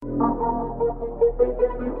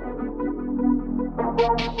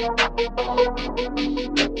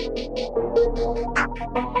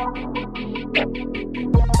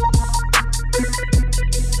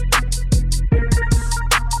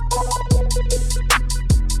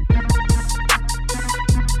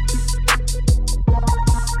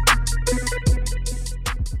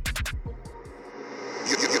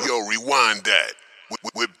Rewind that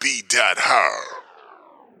with B.Her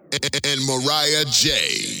and Mariah J.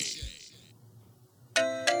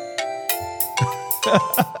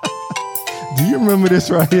 Do you remember this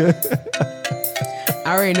right here?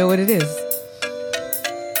 I already know what it is.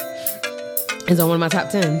 It's on one of my top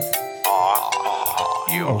 10s.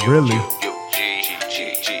 Oh, really?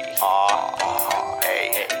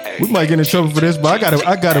 We might get in trouble for this, but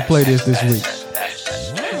I gotta play this week.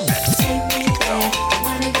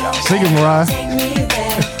 Sing it, Mariah.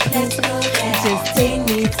 Just take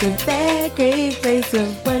me to that great place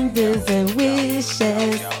of wonders and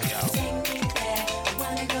wishes.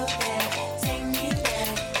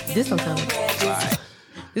 This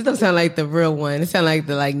don't sound like the real one. It sound like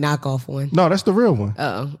the knockoff one. No, that's the real one.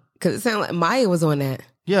 Oh, because it sounded like Maya was on that.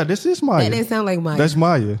 Yeah, this is Maya. That didn't sound like Maya. That's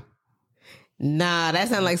Maya. Nah, that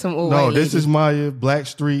sounds like some old No, white this lady. is Maya,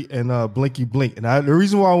 Blackstreet, and Blinky Blink. And the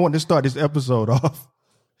reason why I want to start this episode off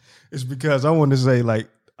is because I want to say, like,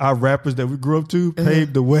 our rappers that we grew up to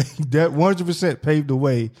paved the way. That 100% paved the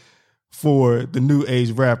way for the new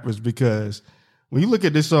age rappers, because when you look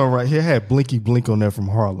at this song right here, it had Blinky Blink on there from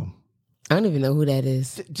Harlem. I don't even know who that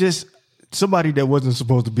is. Just somebody that wasn't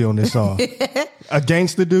supposed to be on this song. A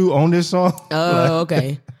gangster dude on this song. Oh,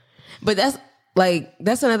 okay. But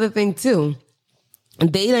that's another thing too.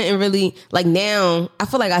 They didn't really, like, now, I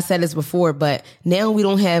feel like I said this before, but now we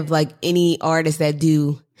don't have like any artists that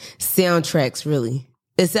do soundtracks really.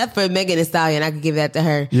 Except for Megan Thee Stallion, I could give that to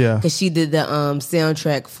her. Yeah. Because she did the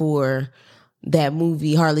soundtrack for that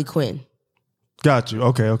movie Harley Quinn. Got you.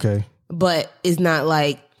 Okay. But it's not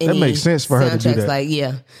like any that makes sense for her to do that. Like,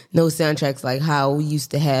 yeah, no soundtracks like how we used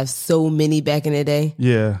to have so many back in the day.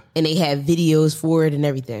 Yeah. And they had videos for it and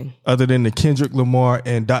everything. Other than the Kendrick Lamar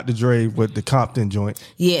and Dr. Dre with the Compton joint.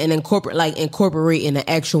 Yeah, and incorporating the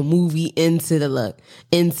actual movie into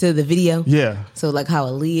the video. Yeah. So like how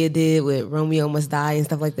Aaliyah did with Romeo Must Die and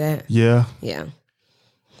stuff like that. Yeah. Yeah.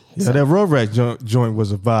 Yeah, that Road Rack joint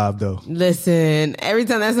was a vibe though. Listen, every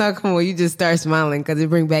time that song come on, you just start smiling because it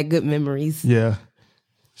brings back good memories. Yeah.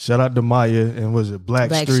 Shout out to Maya and was it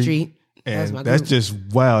Blackstreet? And that's just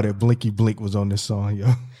wild that Blinky Blink was on this song,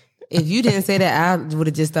 yo. If you didn't say that, I would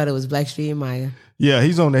have just thought it was Blackstreet and Maya. Yeah,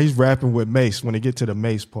 he's on there. He's rapping with Mace when they get to the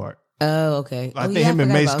Mace part. Oh, okay. I think him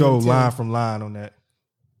and Mace go line from line on that.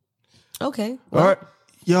 Okay. Well. All right.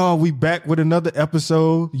 Y'all, we back with another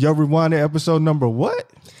episode. Y'all rewind to episode number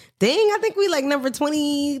what? Dang, I think we like number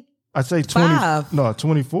 20. I say 20. No,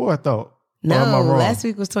 24, I thought. No, am I wrong? last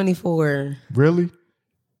week was 24. Really?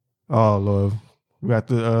 Oh, Lord. We got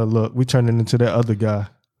to look. We turning into that other guy.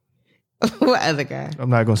 What other guy?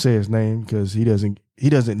 I'm not gonna say his name because he doesn't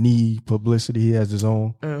need publicity. He has his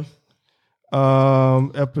own.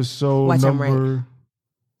 Episode Watch number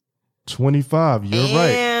 25. You're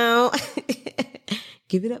right.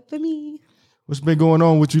 Give it up for me. What's been going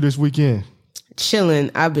on with you this weekend?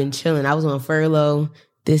 Chilling. I've been chilling. I was on furlough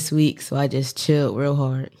this week, so I just chilled real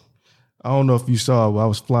hard. I don't know if you saw, but I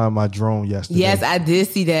was flying my drone yesterday. Yes, I did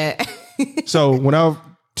see that. So when I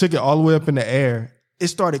took it all the way up in the air, it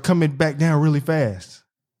started coming back down really fast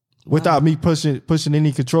without me pushing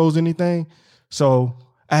any controls, anything. So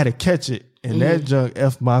I had to catch it, and that junk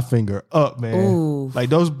effed my finger up, man. Ooh. Like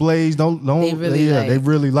those blades don't. They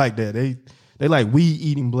really like that. They like weed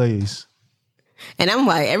eating blades. And I'm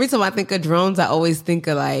like, every time I think of drones, I always think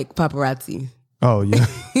of like paparazzi. Oh yeah.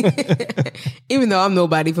 Even though I'm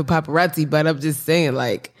nobody for paparazzi, but I'm just saying,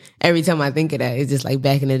 like, every time I think of that, it's just like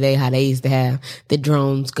back in the day how they used to have the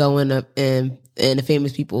drones going up and the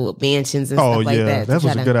famous people mansions and stuff like that. That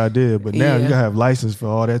was a good idea. But now you gotta have license for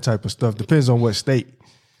all that type of stuff. Depends on what state.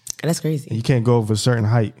 That's crazy. And you can't go over a certain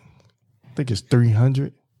height. I think it's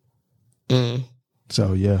 300.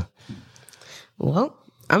 So yeah. Well,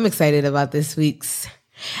 I'm excited about this week's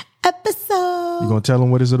episode. You gonna tell them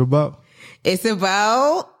what is it about? It's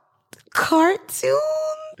about cartoons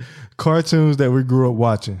that we grew up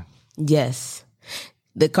watching. Yes.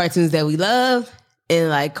 The cartoons that we love and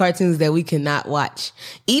like cartoons that we cannot watch.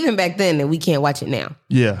 Even back then, and we can't watch it now.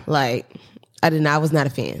 Yeah. Like, I was not a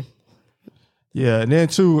fan. Yeah, and then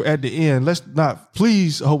too, at the end,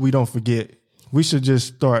 please hope we don't forget. We should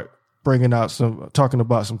just start talking about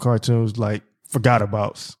some cartoons like Forgot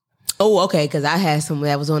Abouts. Oh, okay, because I had some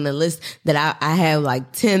that was on the list that I have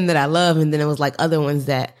like 10 that I love, and then it was like other ones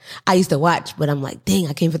that I used to watch, but I'm like, dang,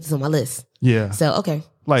 I can't fit this on my list. Yeah. So, okay.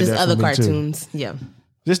 Like just that other for me, too. cartoons. Yeah.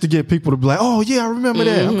 Just to get people to be like, oh, yeah, I remember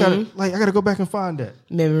that. I got to go back and find that.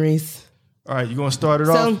 Memories. All right, you going to start it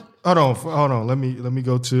off? Hold on. Let me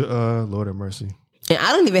go to Lord have mercy. And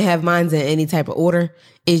I don't even have mine in any type of order.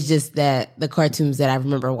 It's just that the cartoons that I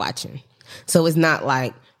remember watching. So it's not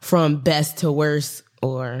like from best to worst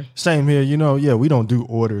or... Same here. We don't do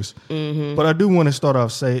orders. Mm-hmm. But I do want to start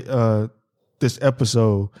off, this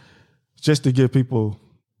episode, just to give people,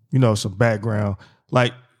 some background.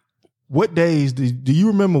 Like, what days, do you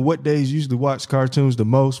remember what days you usually watch cartoons the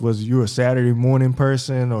most? Was you a Saturday morning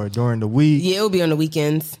person or during the week? Yeah, it would be on the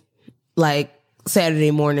weekends, like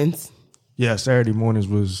Saturday mornings. Yeah, Saturday mornings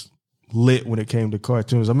was lit when it came to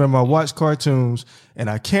cartoons. I remember I watched cartoons, and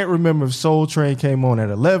I can't remember if Soul Train came on at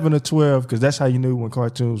 11 or 12, because that's how you knew when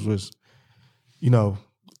cartoons was, in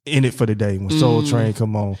it for the day, when Soul Train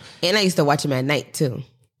come on. And I used to watch them at night, too.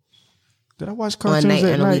 Did I watch cartoons at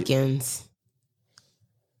night? On the weekends.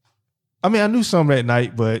 I mean, I knew some at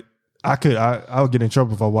night, but I would get in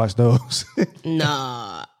trouble if I watched those.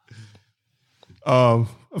 Nah. I'm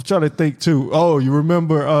trying to think, too. Oh, you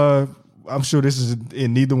remember... I'm sure this is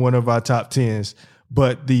in neither one of our top 10s,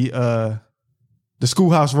 but the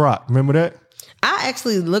Schoolhouse Rock. Remember that? I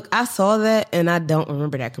saw that and I don't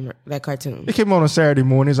remember that cartoon. It came on Saturday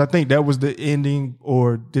mornings. I think that was the ending,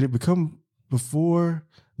 or did it become before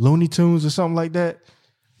Looney Tunes or something like that?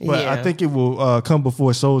 But yeah. I think it will come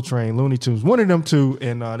before Soul Train, Looney Tunes, one of them two,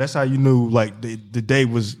 and that's how you knew like the day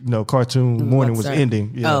was, cartoon morning was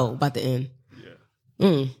ending. Yeah. Oh, about to end.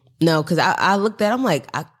 Yeah. No, because I looked at it, I'm like,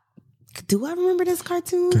 do I remember this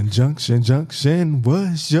cartoon? Conjunction junction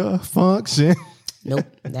was your function. Nope,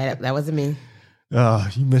 that wasn't me.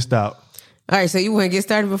 You missed out. All right, so you want to get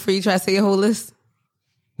started before you try to say your whole list?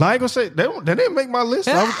 No, I ain't gonna say they didn't make my list.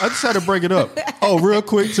 I just had to break it up. Oh, real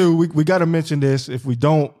quick too, we got to mention this. If we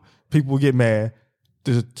don't, people will get mad.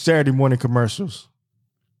 The Saturday morning commercials,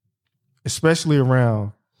 especially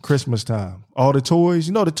around Christmas time. All the toys,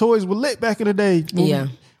 the toys were lit back in the day.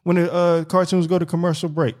 When the cartoons go to commercial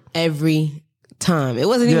break. Every time. It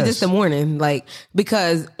wasn't even just the morning. Like,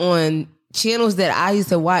 because on channels that I used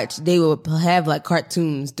to watch, they would have like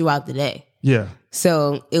cartoons throughout the day. Yeah.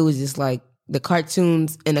 So it was just like the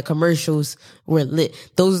cartoons and the commercials were lit.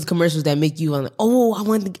 Those are the commercials that make you like, oh, I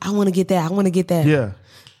want to get that. I want to get that. Yeah.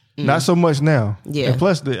 Not so much now. Yeah. And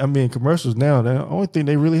plus, commercials now, the only thing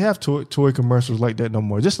they really have toy commercials like that no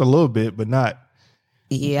more. Just a little bit, but not.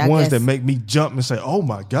 Yeah, ones that make me jump and say, "Oh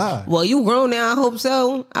my God!" Well, you grown now. I hope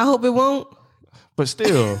so. I hope it won't. But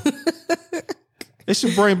still, it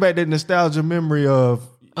should bring back that nostalgia memory of,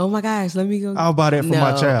 oh my gosh, let me go. I'll buy that for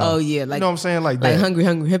my child. Oh yeah, like, you know what I'm saying, like that, that. Hungry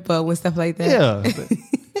Hippo and stuff like that.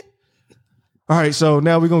 Yeah. All right, so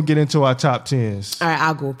now we're gonna get into our top 10s. All right,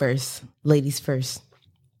 I'll go first. Ladies first.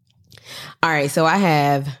 All right, so I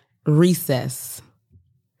have Recess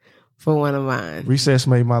for one of mine. Recess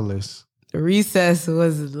made my list. Recess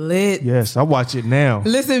was lit. Yes, I watch it now.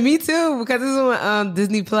 Listen, me too, because it's on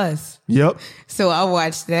Disney Plus. Yep. So I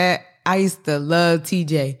watched that. I used to love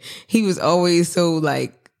TJ. He was always so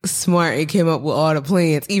like smart and came up with all the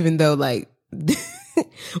plans, even though like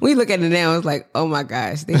we look at it now, it's like, oh my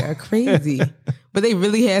gosh, they are crazy. But they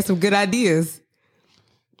really had some good ideas.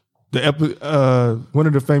 One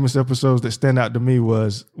of the famous episodes that stand out to me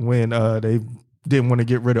was when they didn't want to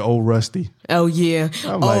get rid of old Rusty. Oh yeah.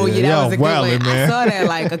 That was a good one. Man. I saw that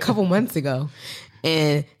like a couple months ago.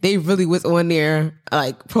 And they really was on there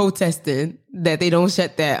like protesting that they don't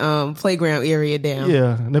shut that playground area down.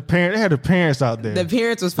 Yeah. And they had the parents out there. The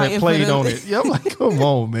parents was fighting played for them. on it. Yeah, I'm like, come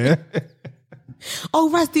on, man. Oh,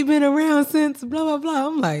 Rusty been around since blah blah blah.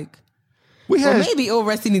 I'm like, maybe old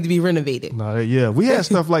Rusty need to be renovated. We had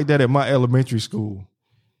stuff like that at my elementary school.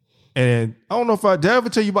 And I don't know if did I ever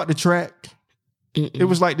tell you about the track? It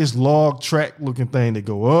was like this log track looking thing that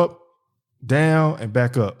go up, down, and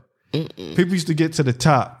back up. People used to get to the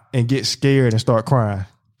top and get scared and start crying.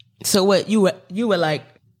 So what you were like?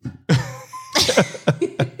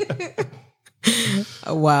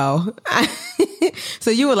 Wow.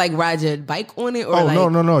 So you would like ride your bike on it? Or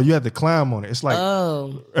no. You had to climb on it. It's like,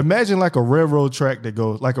 imagine like a railroad track that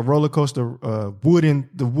goes like a roller coaster, wood in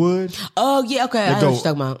the wood. Oh, yeah. Okay. I know what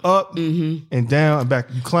you're talking about. Up and down and back.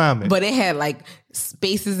 You climb it. But it had like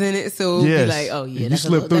spaces in it. So it'd be like, oh, yeah. You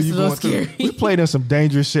slip through, you going through. We played in some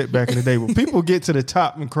dangerous shit back in the day where people get to the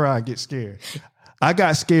top and cry and get scared. I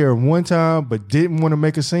got scared one time, but didn't want to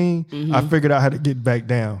make a scene. I figured out how to get back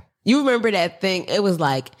down. You remember that thing? It was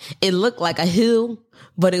like, it looked like a hill,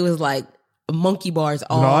 but it was like monkey bars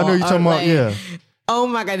all. No, I know you're talking about, yeah. Oh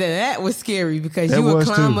my God, that was scary because That you would was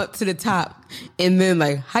climb too. up to the top and then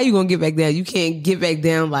like, how you gonna get back down? You can't get back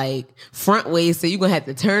down like front ways, so you're gonna have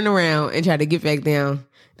to turn around and try to get back down.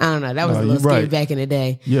 I don't know. That was a little you're scary right. back in the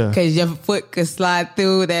day. Yeah. Because your foot could slide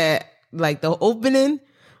through that, like the opening.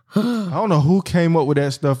 I don't know who came up with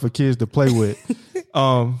that stuff for kids to play with.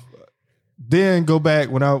 Then go back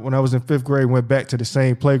when I was in 5th grade, went back to the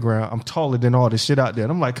same playground. I'm taller than all this shit out there.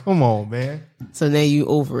 And I'm like, come on, man. So now you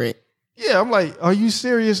over it. Yeah, I'm like, are you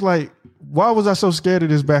serious? Like, why was I so scared of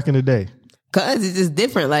this back in the day? Because it's just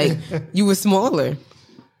different. Like, you were smaller.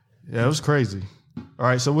 Yeah, it was crazy. All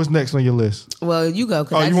right, so what's next on your list? Well, you go.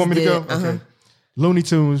 Oh, you want me to go? Okay. Looney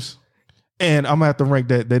Tunes. And I'm going to have to rank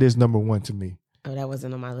that. That is number 1 to me. Oh, that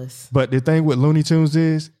wasn't on my list. But the thing with Looney Tunes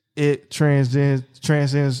is it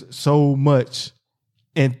transcends so much.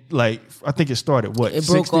 And like, I think it started, what, It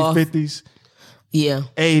broke 60s, off. 50s, Yeah.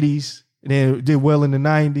 80s. And then it did well in the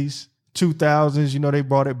 90s, 2000s. You know, they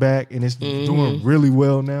brought it back and it's doing really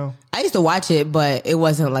well now. I used to watch it, but it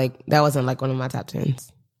wasn't like, that wasn't like one of my top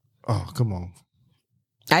 10s. Oh, come on.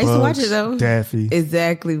 I used to watch it though. Daffy.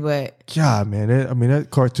 Exactly, but God, man.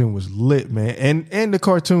 That cartoon was lit, man. And the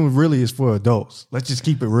cartoon really is for adults. Let's just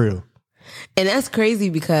keep it real. and that's crazy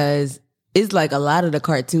because it's like a lot of the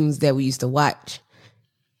cartoons that we used to watch.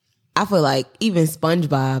 I feel like even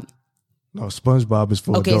SpongeBob. No, SpongeBob is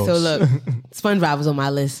for Okay, adults. so look, SpongeBob was on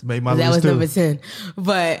my list. Made my that list was too. number 10.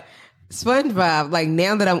 But SpongeBob, like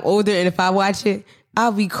now that I'm older and if I watch it,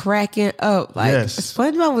 I'll be cracking up. Like Yes.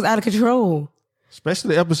 SpongeBob was out of control.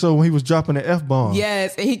 Especially the episode when he was dropping the F-bomb.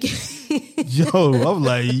 Yes, and he Yo, I'm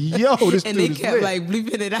like, yo, this and dude they is kept lit. like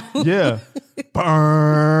bleeping it out. Yeah.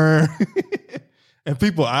 Burn. And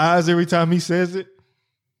people eyes every time he says it.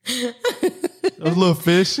 Those little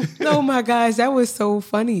fish. Oh my gosh, that was so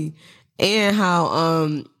funny. And how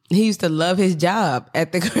he used to love his job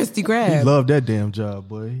at the Krusty Krab. He loved that damn job,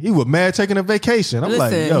 boy. He was mad taking a vacation. I'm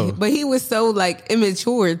like, yo. But he was so like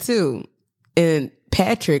immature too. And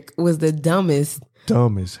Patrick was the dumbest.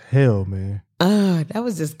 Dumb as hell, man. That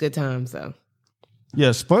was just good times though. Yeah,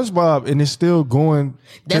 SpongeBob, and it's still going.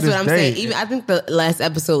 That's to what this I'm day. saying. Even I think the last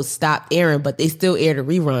episode stopped airing, but they still air the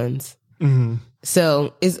reruns. Mm-hmm.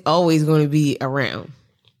 So it's always going to be around.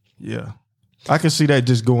 Yeah, I can see that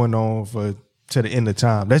just going on to the end of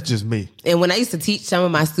time. That's just me. And when I used to teach, some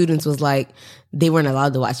of my students was like, they weren't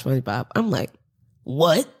allowed to watch SpongeBob. I'm like,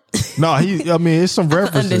 what? No, it's some I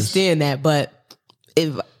references. understand that, but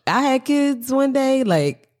if I had kids one day,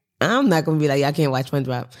 like, I'm not gonna be like, y'all can't watch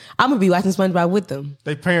SpongeBob. I'm gonna be watching SpongeBob with them.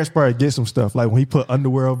 They parents probably get some stuff like when he put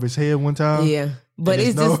underwear over his head one time. Yeah, but and his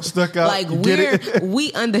it's nose just stuck out. like You get it?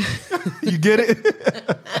 we under. You get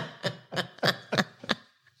it?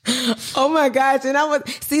 Oh my gosh! And I was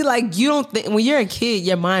see, like, you don't think when you're a kid,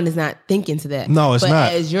 your mind is not thinking to that. No, it's but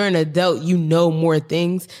not. As you're an adult, you know more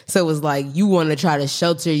things. So it's like you want to try to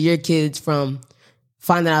shelter your kids from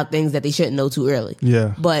finding out things that they shouldn't know too early.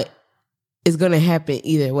 Yeah. But it's gonna happen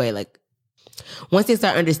either way. Like once they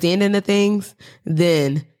start understanding the things,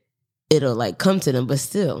 then it'll like come to them. But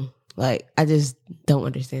still, like I just don't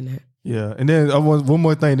understand that. Yeah, and then one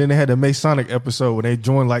more thing. Then they had the Masonic episode where they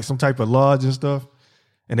joined like some type of lodge and stuff,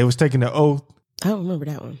 and they was taking the oath. I don't remember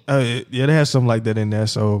that one. Yeah, they had something like that in there.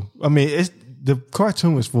 So I mean, the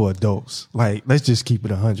cartoon is for adults. Like, let's just keep it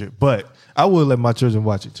 100. But I will let my children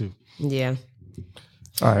watch it too. Yeah.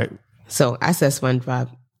 All right. So I said SpongeBob.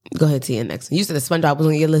 Go ahead to your next one. You said the SpongeBob was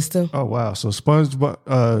on your list too? Oh wow. So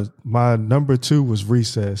SpongeBob. My number 2 was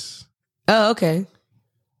Recess, Oh, okay.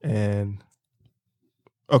 and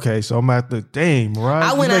okay, so I'm at the dang right.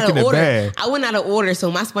 I went out of order. Bad. I went out of order, so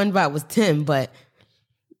my SpongeBob was 10, but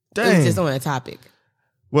it Dang. was just on a topic.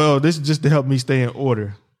 Well, this is just to help me stay in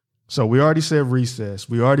order. So we already said Recess.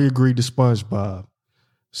 We already agreed to SpongeBob.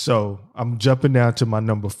 So I'm jumping down to my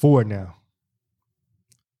number 4 now.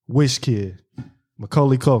 Wish Kid,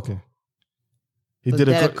 Macaulay Culkin. He Was did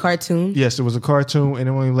that a cartoon? Yes, it was a cartoon, and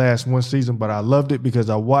it only lasts one season, but I loved it because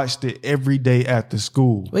I watched it every day after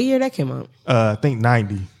school. What year that came out? I think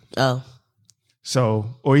 90. Oh. So,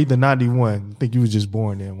 or either 91. I think you was just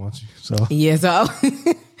born then, weren't you? So, Yeah, so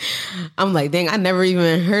I'm like, dang, I never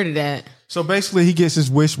even heard of that. so basically, he gets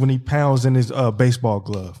his wish when he pounds in his baseball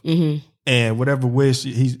glove, and whatever wish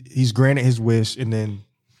he's granted his wish, and then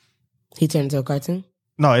He turned into a cartoon?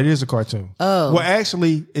 no, it is a cartoon. Oh. Well,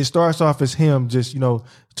 actually, it starts off as him just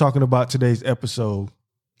talking about today's episode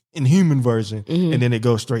in human version, and then it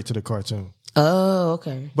goes straight to the cartoon. Oh,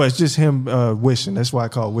 okay. But it's just him wishing. That's why I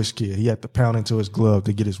call it Wish Kid. He had to pound into his glove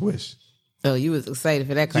to get his wish. Oh, you was excited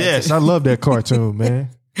for that cartoon. Yes, I love that cartoon, man.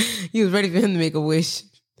 You was ready for him to make a wish.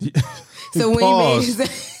 He So when paused.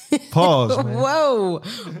 he Pause, man. Whoa.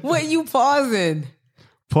 What you pausing?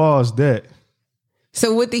 Pause that.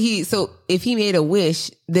 So what did he, so if he made a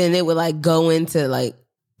wish, then it would like go into like,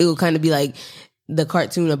 it would kind of be like the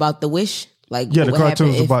cartoon about the wish? Like, yeah, the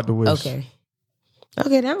cartoon's about the wish. Okay.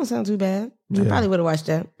 Okay, that don't sound too bad. I Yeah. probably would have watched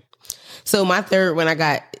that. So my third one, I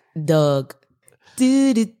got Doug.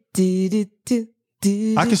 I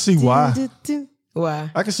can see why.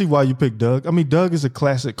 Why? I can see why you picked Doug. I mean, Doug is a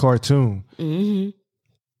classic cartoon. Mm-hmm.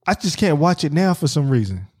 I just can't watch it now for some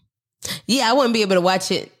reason. Yeah, I wouldn't be able to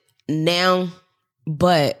watch it now,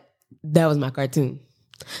 but that was my cartoon.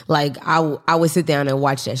 Like, I would sit down and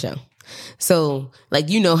watch that show. So, like,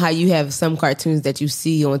 you know how you have some cartoons that you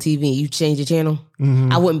see on TV and you change the channel?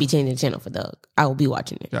 Mm-hmm. I wouldn't be changing the channel for Doug. I would be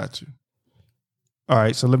watching it. Got you. All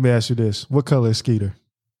right, so let me ask you this. What color is Skeeter?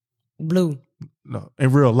 Blue. No,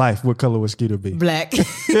 in real life, what color would Skeeter be? Black.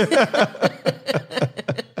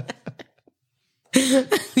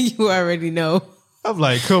 You already know. I'm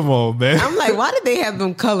like, come on, man. I'm like, why did they have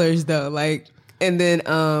them colors though? Like, and then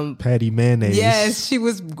Patty Mayonnaise. yes, she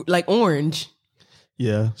was like orange.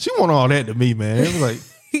 Yeah, she want all that to me, man. It was like,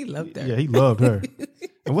 He loved her. yeah, he loved her.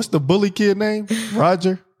 And what's the bully kid name?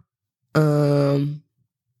 Roger. Dang,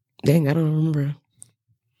 I don't remember.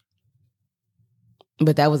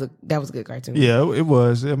 But that was a good cartoon. Yeah, it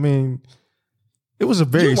was. I mean, it was a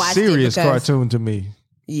very watched it serious because- cartoon to me,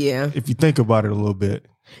 Yeah. if you think about it a little bit.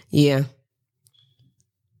 Yeah.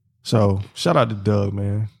 So shout out to Doug,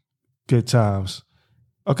 man. Good times.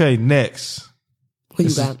 Okay, next. Who you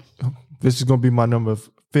This got? This is gonna be my number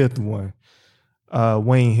 5th one.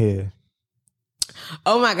 Wayne Head.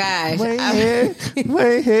 Oh my gosh. Wayne Head.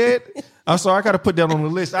 Wayne Head. I'm sorry, I gotta put that on the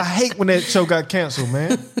list. I hate when that show got canceled,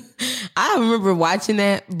 man. I remember watching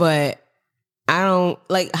that, but I don't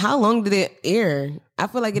like how long did it air? I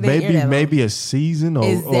feel like it didn't air that long. Maybe a season or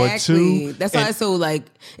two. That's why it's so like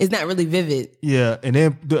it's not really vivid. Yeah, and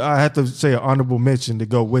then I have to say an honorable mention to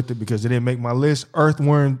go with it because it didn't make my list.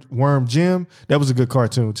 Earthworm Jim, that was a good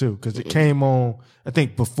cartoon too because it came on, I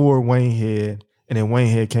think, before Wayne Head, and then Wayne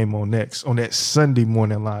Head came on next on that Sunday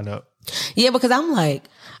morning lineup. Yeah, because I'm like,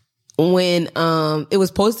 when it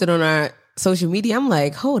was posted on our social media, I'm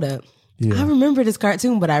like, hold up. Yeah. I remember this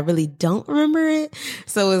cartoon, but I really don't remember it.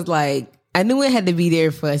 So it's like, I knew it had to be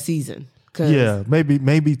there for a season. Yeah,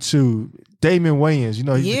 maybe two. Damon Wayans, you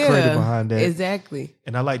know, he's the creator behind that. Exactly.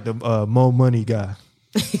 And I like the Mo Money guy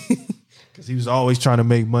because he was always trying to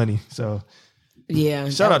make money. So yeah.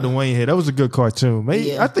 shout out to Wayne Head. That was a good cartoon. Maybe,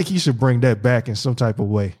 Yeah. I think he should bring that back in some type of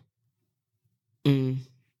way.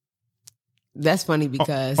 That's funny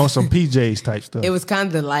because On some PJs type stuff. it was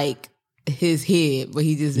kind of like his head, but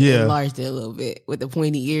he just enlarged it a little bit with the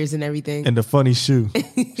pointy ears and everything. And the funny shoe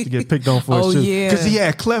to get picked on for his shoe. yeah. Because he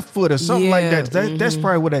had cleft foot or something like Yeah. that. That's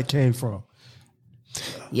probably where that came from.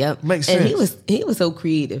 Yep. Makes And sense. he was so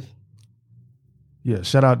creative. Yeah,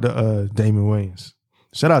 shout out to Damon Wayans.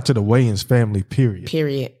 Shout out to the Wayans family, period.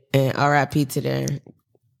 Period. And R.I.P. to their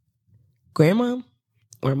grandmom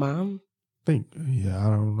or mom. I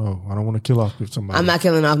don't know. I don't want to kill off somebody. I'm not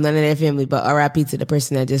killing off none of their family, but R.I.P. to the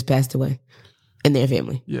person that just passed away and their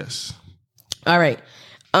family. Yes. All right.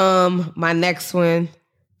 My next one.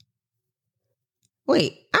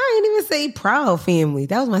 Wait, I didn't even say Proud Family.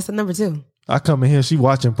 That was my number 2. I come in here, she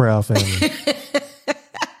watching Proud Family.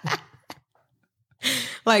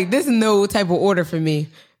 Like, this is no type of order for me,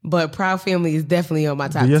 but Proud Family is definitely on my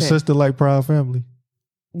top 10. Do your sister like Proud Family?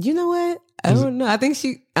 You know what? I don't know. I think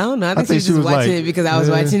she was just was watching like, it because I was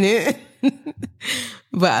watching it.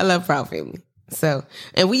 But I love Proud Family. So,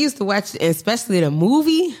 and we used to watch, especially the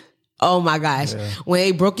movie. Oh my gosh. Yeah. When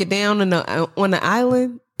they broke it down on the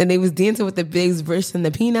island and they was dancing with the Bigs versus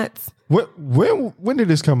the Peanuts. When did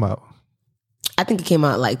this come out? I think it came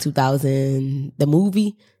out like 2000, the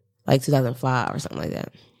movie, like 2005 or something like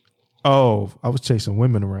that. Oh, I was chasing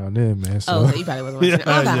women around then, man. So. Oh, so you probably wasn't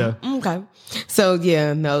watching it. Okay. Okay. So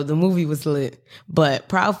yeah, no, the movie was lit. But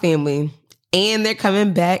Proud Family, and they're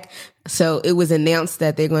coming back. So it was announced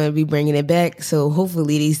that they're going to be bringing it back. So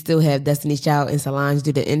hopefully they still have Destiny's Child and Solange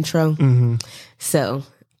do the intro. Mm-hmm. So,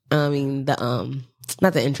 I mean,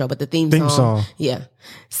 not the intro, but the theme song. Yeah.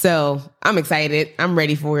 So I'm excited. I'm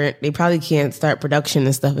ready for it. They probably can't start production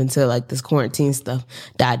and stuff until like this quarantine stuff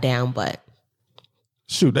died down, but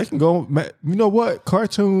shoot, they can go. You know what?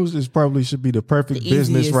 Cartoons should be the perfect The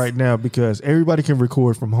business easiest. right now because everybody can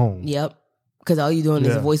record from home. yep. Because all you're doing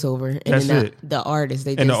is a voiceover. And That's then it. the artist,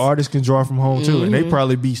 And the artists can draw from home too. And they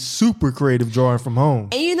probably be super creative drawing from home.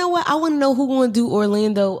 And you know what? I want to know who going to do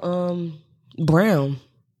Orlando Brown.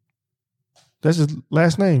 That's his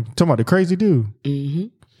last name. Talking about the crazy dude. Mm-hmm.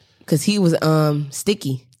 Because he was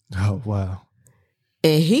Sticky. Oh, wow.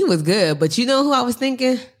 And he was good. But you know who I was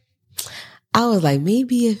thinking? I was like,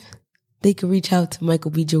 maybe if they could reach out to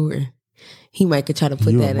Michael B. Jordan, he might could try to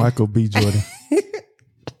put that in. Michael B. Jordan.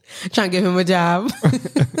 Trying to give him a job.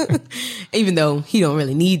 Even though he don't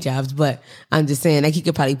really need jobs. But I'm just saying, like, he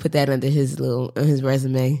could probably put that under his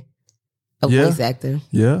resume. A voice actor.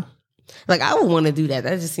 Yeah. Like, I would want to do that.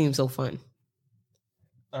 That just seems so fun.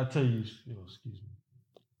 I'll tell you, excuse me.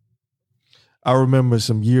 I remember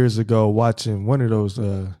some years ago watching one of those,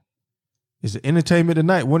 is it Entertainment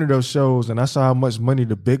Tonight? One of those shows, and I saw how much money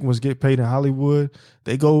the big ones get paid in Hollywood.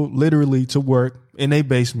 They go literally to work in a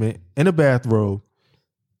basement, in a bathrobe,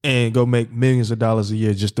 and go make millions of dollars a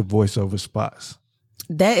year just to voice over spots.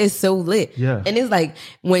 That is so lit. Yeah. And it's like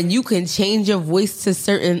when you can change your voice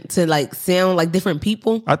to like sound like different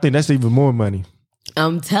people. I think that's even more money.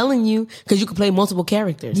 I'm telling you, because you can play multiple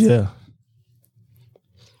characters. Yeah.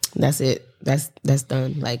 That's it. That's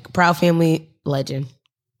done. Like Proud Family legend.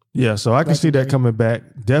 Yeah, so I can see that coming back.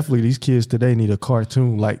 Definitely these kids today need a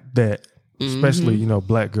cartoon like that. Especially,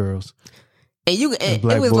 black girls. And it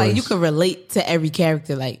was boys. like you could relate to every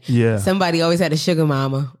character. Like somebody always had a sugar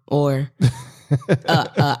mama or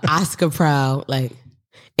a Oscar Proud, like,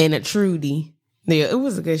 and a Trudy. Yeah, it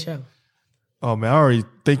was a good show. Oh man, I already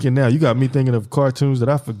thinking now. You got me thinking of cartoons that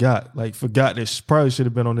I forgot. Like forgot that probably should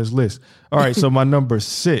have been on this list. All right, so my number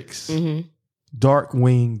 6,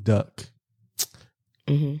 Darkwing Duck.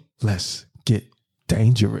 Let's get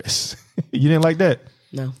dangerous. You didn't like that?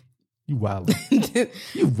 No. You wild.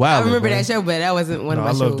 You wild. I remember that show, but that wasn't one of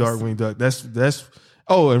my shows. I love Darkwing Duck. That's.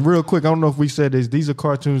 Oh, and real quick, I don't know if we said this. These are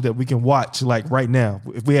cartoons that we can watch like right now.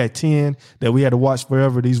 If we had 10 that we had to watch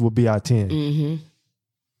forever, these would be our 10.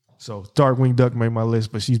 So Darkwing Duck made my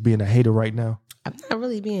list, but she's being a hater right now. I'm not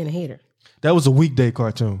really being a hater. That was a weekday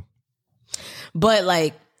cartoon. But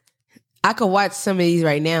like, I could watch some of these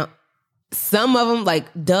right now. Some of them, like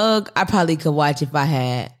Doug, I probably could watch if I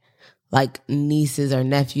had like nieces or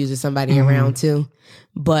nephews or somebody around too.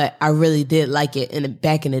 But I really did like it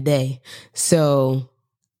back in the day. So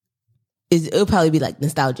it'll probably be like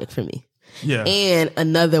nostalgic for me. Yeah. And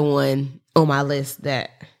another one on my list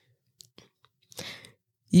that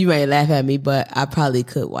you might laugh at me, but I probably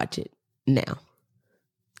could watch it now.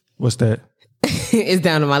 What's that? It's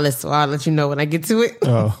down on my list, so I'll let you know when I get to it.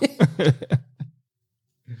 Oh.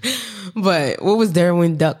 But what was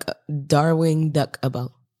Darwin Duck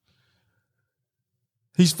about?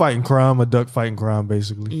 He's fighting crime, a duck fighting crime,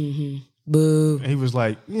 basically. Boo. And he was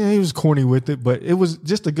like, he was corny with it, but it was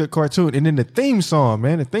just a good cartoon. And then the theme song,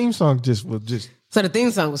 man, So the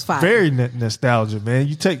theme song was fire. Very nostalgia, man.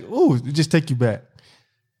 It just take you back.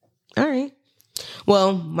 All right.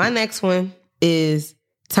 Well, my next one is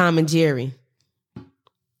Tom and Jerry.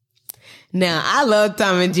 Now, I love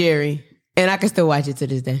Tom and Jerry, and I can still watch it to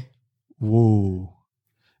this day. Whoa.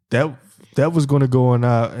 That was going to go on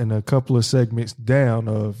in a couple of segments down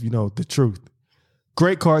of, the truth.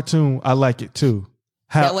 Great cartoon. I like it too.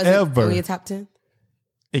 However, that wasn't your top 10?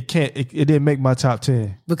 It didn't make my top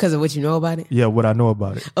 10. Because of what you know about it? Yeah, what I know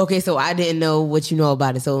about it. Okay, so I didn't know what you know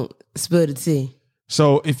about it, so spill the tea.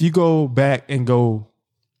 So if you go back and go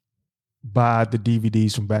buy the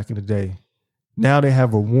DVDs from back in the day, now they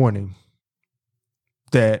have a warning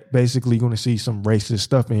that basically you're going to see some racist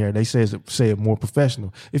stuff in here. They say it more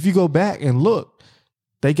professional. If you go back and look,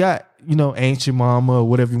 they got, Ancient Mama or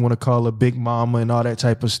whatever you want to call her, Big Mama and all that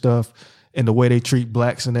type of stuff, and the way they treat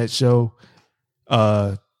blacks in that show.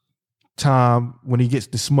 Tom, when he gets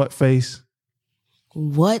the smut face.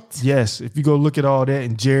 What? Yes. If you go look at all that,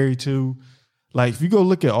 and Jerry too. Like, if you go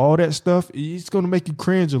look at all that stuff, it's going to make you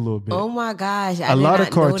cringe a little bit. Oh, my gosh. A lot of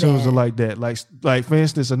cartoons are like that. Like, for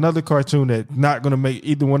instance, another cartoon that's not going to make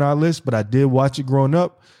either one of our lists, but I did watch it growing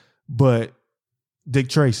up, but Dick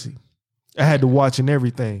Tracy. I had to watch and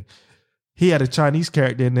everything. He had a Chinese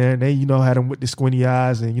character in there, and they, had him with the squinty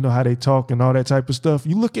eyes and how they talk and all that type of stuff.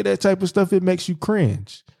 You look at that type of stuff, it makes you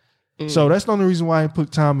cringe. So that's the only reason why I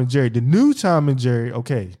put Tom and Jerry. The new Tom and Jerry,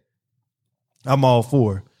 okay, I'm all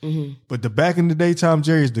for. But the back in the day Tom and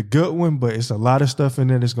Jerry is the good one, but it's a lot of stuff in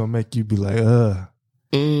there that's going to make you be like,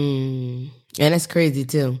 And that's crazy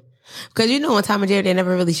too. Because on Tom and Jerry, they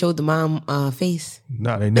never really showed the mom face.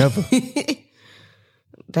 No, they never.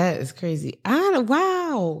 That is crazy.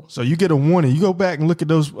 Wow. So you get a warning. You go back and look at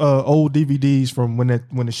those old DVDs from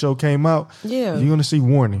when the show came out. Yeah. You're going to see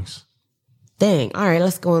warnings. Dang. All right,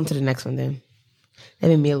 let's go on to the next one then. That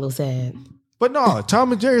made me a little sad. But no,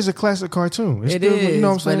 Tom and Jerry is a classic cartoon. It is, you know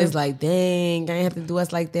what I'm saying? But it's like, dang, I ain't have to do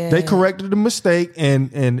us like that. They corrected the mistake,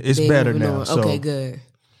 and it's better now. So, okay, good.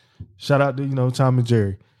 Shout out to, Tom and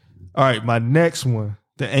Jerry. All right, my next one,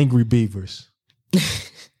 the Angry Beavers.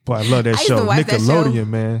 Boy, I love that I used show. to watch that Nickelodeon, show.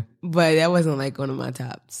 man. But that wasn't like one of my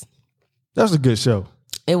tops. That was a good show.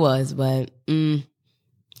 It was, but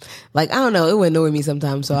like I don't know, it would annoy me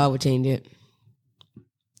sometimes, so I would change it.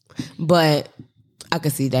 But I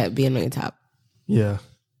could see that being on the top. Yeah.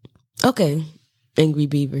 Okay. Angry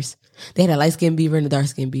Beavers. They had a light skinned beaver and a dark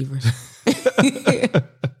skinned beaver.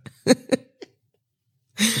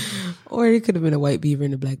 Or it could have been a white beaver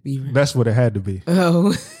and a black beaver. That's what it had to be.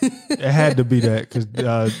 Oh. It had to be that because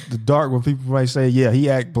the dark one, people might say, yeah, he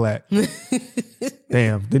act black.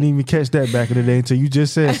 Damn, didn't even catch that back in the day until you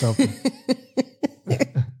just said something.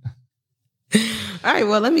 All right,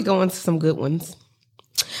 well, let me go on to some good ones.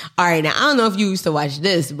 All right, now I don't know if you used to watch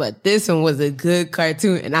this, but this one was a good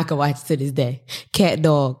cartoon and I can watch it to this day. Cat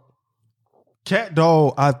Dog. Cat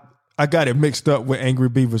Dog, I got it mixed up with Angry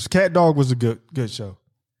Beavers. Cat Dog was a good show.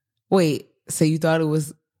 Wait, so you thought it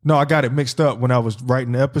was... No, I got it mixed up when I was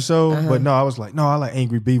writing the episode, but no, I was like, no, I like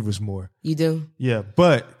Angry Beavers more. You do? Yeah,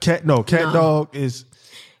 but Cat Dog is...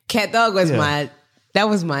 Cat Dog was that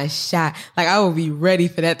was my shot. Like, I would be ready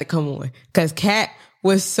for that to come on. Because Cat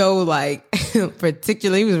was so, like,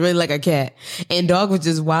 particular. He was really like a cat. And Dog was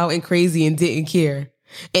just wild and crazy and didn't care.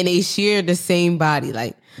 And they shared the same body.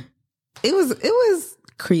 Like, it was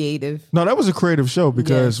creative. No, that was a creative show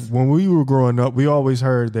because when we were growing up, we always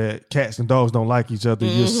heard that cats and dogs don't like each other.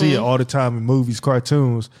 You'll see it all the time in movies,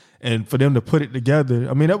 cartoons. And for them to put it together,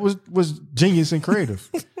 I mean, that was genius and creative.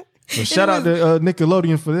 So shout out to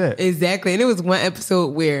Nickelodeon for that. Exactly. And it was one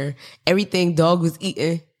episode where everything Dog was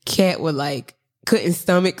eating, Cat would like couldn't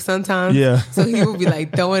stomach sometimes. Yeah. So he would be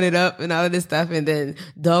like throwing it up and all of this stuff. And then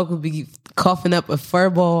Dog would be coughing up a fur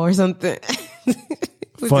ball or something.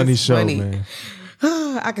 Funny show, man.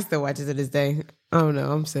 I can still watch it to this day. I don't know.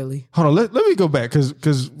 I'm silly. Hold on. Let me go back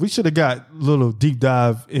because we should have got a little deep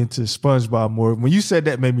dive into SpongeBob more. When you said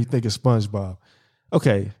that, made me think of SpongeBob.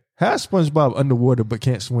 Okay. How's SpongeBob underwater but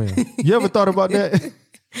can't swim? You ever thought about that?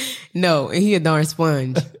 No, and he a darn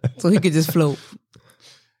sponge, so he could just float.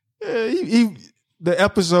 Yeah, the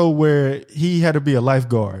episode where he had to be a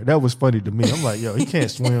lifeguard, that was funny to me. I'm like, yo, he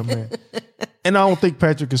can't swim, man. And I don't think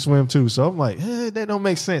Patrick can swim too, so I'm like, that don't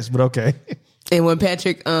make sense, but okay. And when when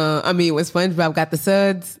SpongeBob got the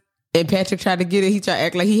suds and Patrick tried to get it, he tried to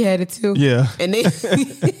act like he had it too. Yeah. And they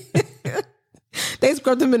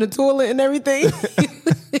scrubbed him in the toilet and everything.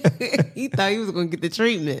 He thought he was going to get the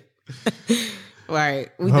treatment. All right.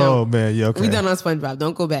 We done. Oh, man. Yeah, okay. We done on SpongeBob.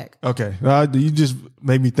 Don't go back. Okay. You just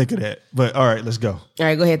made me think of that. But all right, let's go. All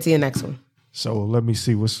right, go ahead to your next one. So let me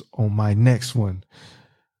see what's on my next one.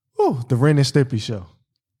 Oh, the Ren and Stimpy show.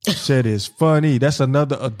 Shit is funny. That's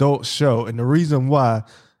another adult show. And the reason why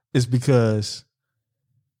is because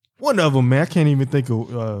one of them, man, I can't even think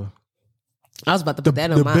of I was about to put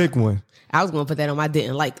that on the big one. I was going to put that on my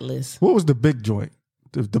didn't like list. What was the big joint?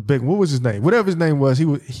 The big, what was his name? Whatever his name was, he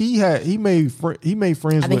made friends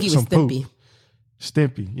I think with he was some Stimpy. poop.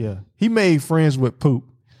 Stimpy, yeah. He made friends with poop.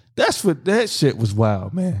 That shit was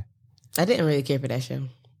wild, man. I didn't really care for that show.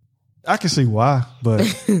 I can see why, but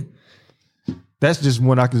that's just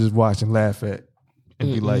one I can just watch and laugh at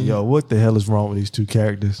and be like, yo, what the hell is wrong with these two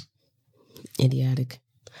characters? Idiotic.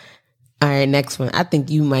 All right, next one. I think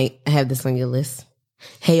you might have this on your list.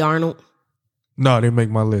 Hey Arnold. No, they make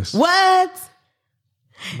my list. What?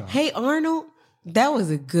 No. Hey Arnold? That was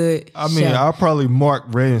a good I mean, show. I'll probably mark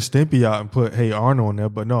Ren and Stimpy out and put Hey Arnold on there,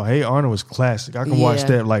 but no, Hey Arnold is classic. I can watch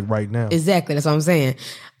that like right now. Exactly. That's what I'm saying.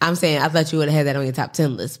 I thought you would have had that on your top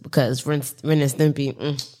 10 list because Ren and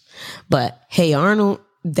Stimpy. But Hey Arnold,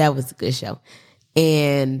 that was a good show.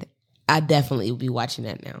 And I definitely will be watching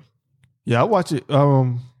that now. Yeah, I watch it.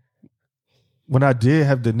 When I did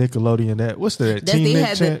have the Nickelodeon, what's that?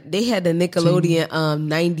 They had the Nickelodeon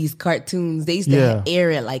 90s cartoons. They used to air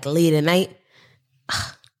it like late at night.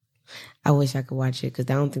 I wish I could watch it because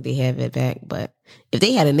I don't think they have it back. But if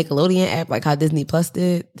they had a Nickelodeon app like how Disney Plus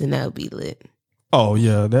did, then that would be lit. Oh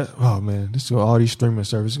yeah, man, this is all these streaming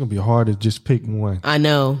services. It's gonna be hard to just pick one. I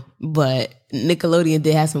know, but Nickelodeon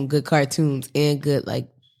did have some good cartoons and good like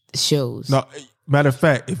shows. No, matter of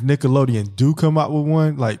fact, if Nickelodeon do come out with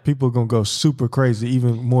one, like people are gonna go super crazy,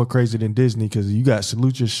 even more crazy than Disney, because you got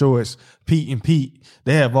Salute Your Shorts, Pete and Pete.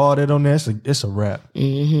 They have all that on there. It's a wrap.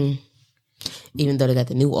 Mm-hmm. Even though they got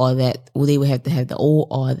the new All That, they would have to have the old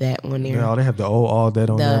All That on there. Yeah, they have the old All That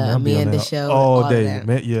on there. The Amanda show. All day.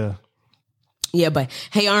 Man, yeah. Yeah, but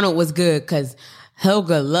Hey Arnold was good because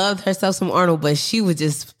Helga loved herself some Arnold, but she was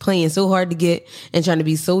just playing so hard to get and trying to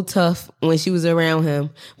be so tough when she was around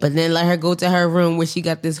him. But then let her go to her room where she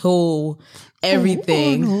got this whole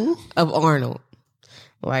everything of Arnold.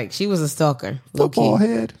 Like, she was a stalker. Football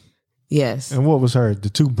head. Yes. And what was her? The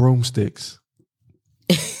two broomsticks.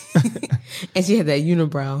 And she had that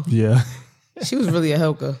unibrow. Yeah. She was really a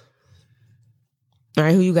hooker. All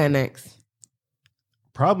right, who you got next?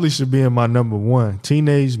 Probably should be in my number one,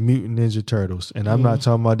 Teenage Mutant Ninja Turtles. And I'm not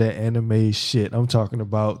talking about that anime shit. I'm talking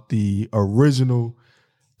about the original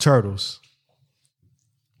Turtles.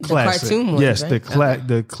 Classic. The cartoon one, yes, right?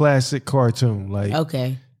 the classic cartoon. Like,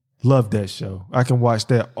 Okay. love that show. I can watch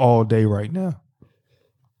that all day right now.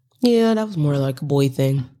 Yeah, that was more like a boy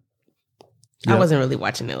thing. Yep. I wasn't really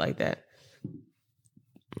watching it like that.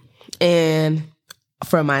 And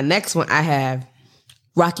for my next one, I have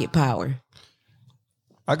Rocket Power.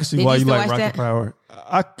 I can see Did why you you still like watch Rocket that? Power.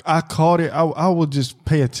 I caught it. I will just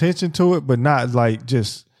pay attention to it, but not like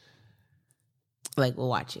just. Like, we'll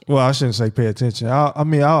watch it. Well, I shouldn't say pay attention.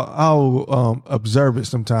 I'll observe it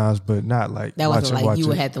sometimes, but not like That watch wasn't it. like you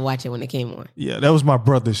would have to watch it when it came on. Yeah, that was my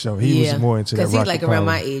brother's show. He was more into that. Because he's Rocket like Power. around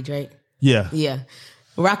my age, right? Yeah. Yeah.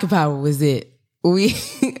 Rocket Power was it.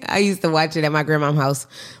 I used to watch it at my grandma's house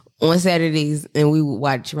on Saturdays, and we would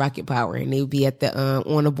watch Rocket Power, and they would be at the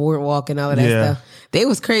on the boardwalk and all of that stuff. They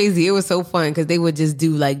was crazy. It was so fun because they would just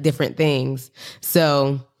do like different things.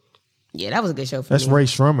 So yeah, that was a good show for That's me. Ray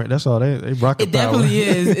Shrummer. That's all they Rocket It Power. definitely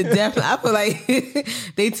is. It definitely. I feel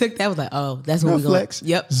like they took that. Was like, oh, that's what we going. Flex.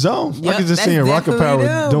 Yep. Zone. Yep, I can just that's see Rocket definitely Power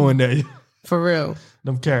them. doing that. For real.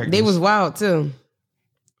 Them characters. They was wild too.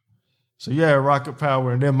 So yeah, Rocket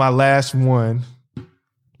Power, and then my last one,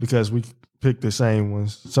 because we picked the same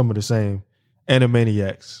ones, some of the same,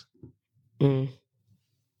 Animaniacs.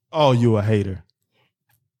 Oh, you a hater?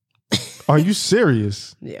 Are you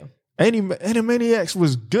serious? Yeah. Animaniacs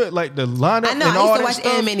was good, like the lineup. I know. and I all used to that watch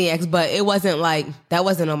stuff. Animaniacs, but it wasn't like that.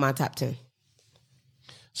 Wasn't on my top 10.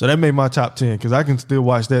 So that made my top 10 because I can still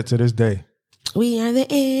watch that to this day. We are the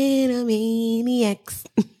Animaniacs.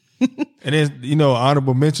 And then,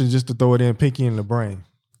 honorable mention just to throw it in, Pinky and the Brain.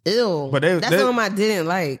 Ew. But that's the one I didn't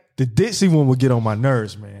like. The Dixie one would get on my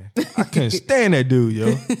nerves, man. I couldn't stand that dude,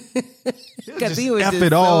 yo. Because he was F just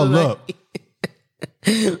it all so, up.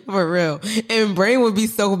 For real. And Brain would be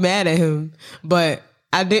so mad at him. But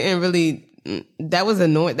I didn't really. That was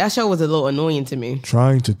annoying. That show was a little annoying to me.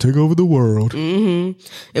 Trying to take over the world.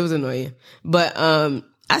 It was annoying. But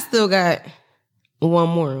I still got one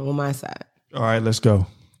more on my side. All right, let's go.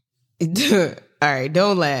 All right,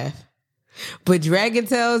 don't laugh. But Dragon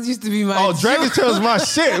Tales used to be my Dragon Tales my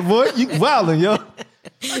shit, boy. You wildin', yo.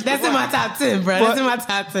 That's in my top 10, bro. That's in my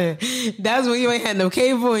top 10. That's when you ain't had no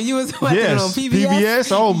cable and you was watching it on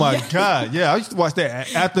PBS. Oh my God. Yeah, I used to watch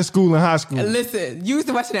that after school in high school. Listen, you used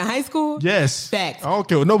to watch it in high school? Yes. Facts. I don't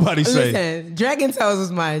care what nobody say. Listen, Dragon Tales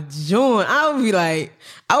was my joint. I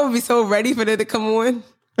would be so ready for it to come on.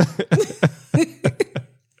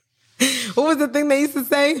 What was the thing they used to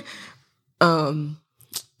say?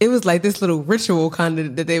 It was like this little ritual kind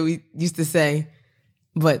of that they used to say,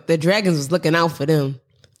 but the dragons was looking out for them.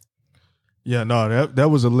 Yeah, no, that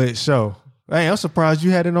was a lit show. Hey, I'm surprised you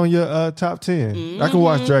had it on your top 10. I can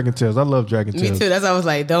watch Dragon Tales. I love Dragon Tales. Me too. That's why I was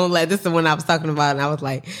like, don't let this is the one I was talking about, and I was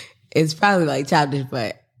like, it's probably like childish,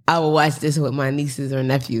 but I will watch this with my nieces or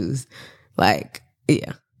nephews. Like,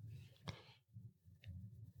 yeah.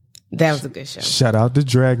 That was a good show. Shout out to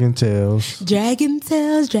Dragon Tales. Dragon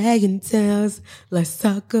Tales, Dragon Tales. Let's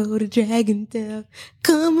talk go to Dragon Tales.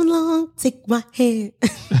 Come along, take my hand.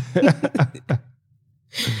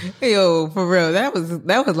 Yo, for real. That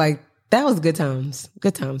was good times.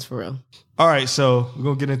 Good times for real. All right, so we're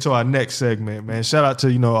gonna get into our next segment, man. Shout out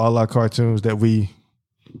to, all our cartoons that we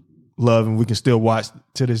love and we can still watch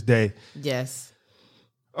to this day. Yes.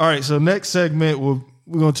 All right, so next segment we're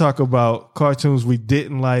gonna talk about cartoons we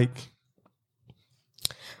didn't like.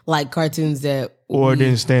 Like cartoons that Or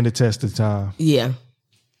didn't stand the test of time. Yeah.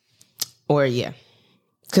 Or yeah.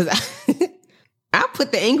 Cause I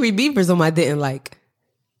put the Angry Beavers on my didn't like.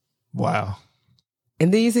 Wow.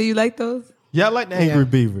 And then you say you like those? Yeah, I like the Angry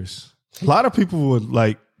Beavers. A lot of people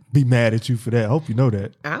would be mad at you for that. I hope you know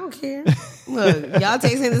that. I don't care. Look, y'all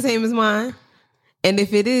taste ain't the same as mine. And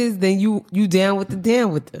if it is, then you down with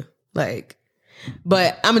the like.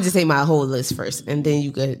 But I'm gonna just say my whole list first, and then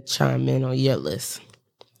you could chime in on your list.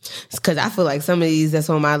 Because I feel like some of these that's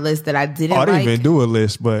on my list that I didn't I like. didn't even do a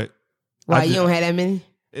list, but Why, you don't have that many?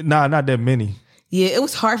 Nah, not that many. Yeah, it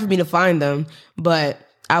was hard for me to find them, but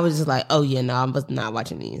I was just like, oh yeah, no, I'm not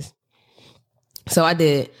watching these. So I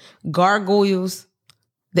did Gargoyles,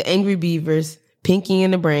 The Angry Beavers, Pinky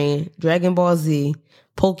and the Brain, Dragon Ball Z,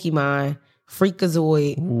 Pokemon,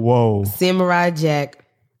 Freakazoid, Whoa. Samurai Jack,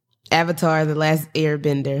 Avatar: The Last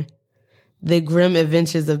Airbender, The Grim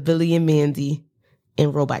Adventures of Billy and Mandy,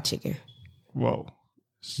 and Robot Chicken. Whoa.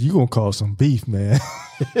 You gonna cause some beef, man.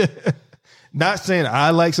 Not saying I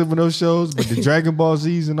like some of those shows, but the Dragon Ball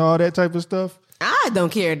Z's and all that type of stuff. I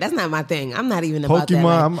don't care. That's not my thing. I'm not even about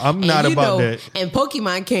Pokemon, that. I'm not about that. And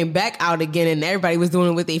Pokemon came back out again, and everybody was doing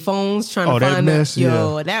it with their phones, trying to that find mess,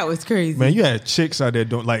 Yo, that was crazy. Man, you had chicks out there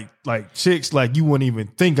doing like chicks like you wouldn't even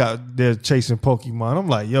think out there chasing Pokemon. I'm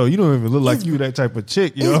like, yo, you don't even look like you that type of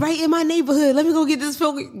chick. Yo. It's right in my neighborhood. Let me go get this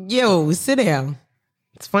Pokemon. Yo, sit down.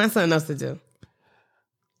 Let's find something else to do.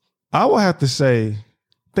 I will have to say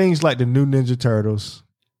things like the new Ninja Turtles,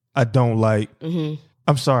 I don't like. Mm-hmm.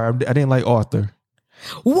 I'm sorry, I didn't like Arthur.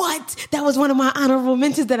 What? That was one of my honorable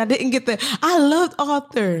mentions that I didn't get I loved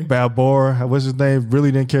Arthur. Balboa, what's his name?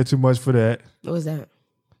 Really didn't care too much for that. What was that?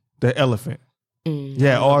 The elephant.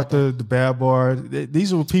 Yeah, Arthur, the Balboa.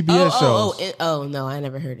 These were PBS shows. No, I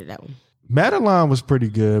never heard of that one. Madeline was pretty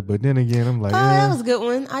good, but then again, I'm like, that was a good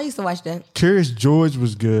one. I used to watch that. Curious George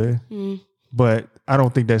was good, but I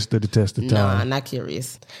don't think that stood the test of time. No, I'm not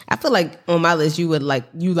curious. I feel like on my list, you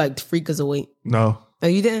liked Freakazoid. No. Oh,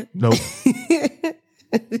 you didn't? Nope.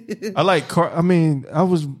 I like I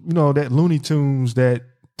was, that Looney Tunes, that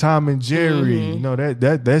Tom and Jerry,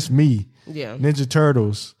 that's me. Yeah. Ninja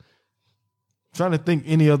Turtles. I'm trying to think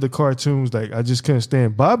any other cartoons like I just couldn't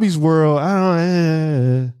stand. Bobby's World,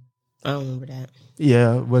 I don't remember that.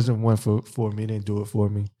 Yeah, it wasn't one for me. It didn't do it for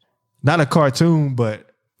me. Not a cartoon, but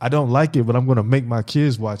I don't like it, but I'm going to make my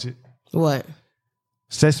kids watch it. What?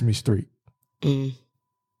 Sesame Street.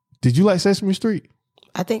 Did you like Sesame Street?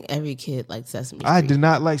 I think every kid likes Sesame Street. I did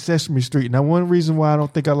not like Sesame Street. Now, one reason why I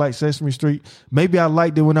don't think I like Sesame Street, maybe I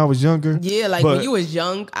liked it when I was younger. Yeah, when you was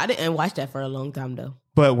young, I didn't watch that for a long time, though.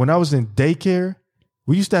 But when I was in daycare,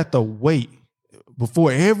 we used to have to wait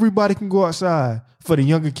before everybody can go outside for the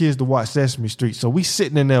younger kids to watch Sesame Street. So we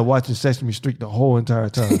sitting in there watching Sesame Street the whole entire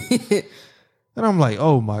time. And I'm like,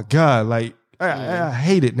 oh my God, I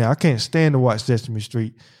hate it now. I can't stand to watch Sesame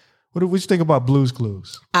Street. What you think about Blue's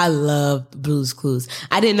Clues? I loved Blue's Clues.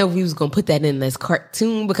 I didn't know if we was going to put that in as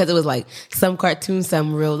cartoon because it was like some cartoon,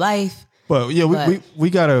 some real life. But yeah, we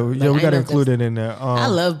gotta include it in there. I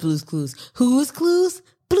love Blue's Clues. Who's Clues?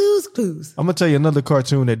 Blue's Clues. I'm gonna tell you another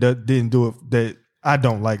cartoon that didn't do it that I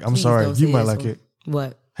don't like. I'm sorry, you might like it.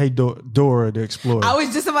 What? Hey, Dora the Explorer. I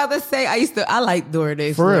was just about to say I like Dora the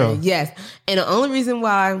Explorer. For real? Yes, and the only reason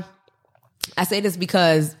why I say this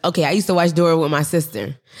because I used to watch Dora with my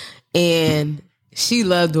sister. And she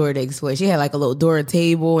loved Dora the Explorer. She had like a little Dora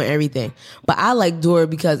table and everything. But I like Dora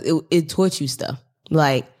because it taught you stuff.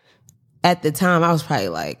 Like at the time, I was probably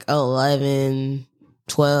like 11,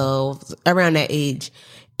 12, around that age.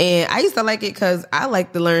 And I used to like it because I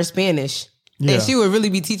like to learn Spanish. Yeah. And she would really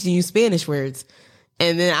be teaching you Spanish words.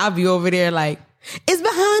 And then I'll be over there like, it's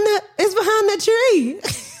behind the tree.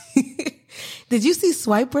 Did you see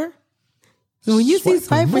Swiper? When you see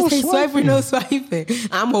Swiper, say Swiper, no swiping.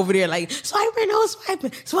 I'm over there like, Swiper, no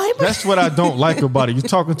swiping. Swiper. That's what I don't like about it. You're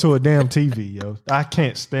talking to a damn TV, yo. I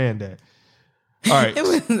can't stand that. All right.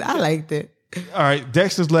 I liked it. All right.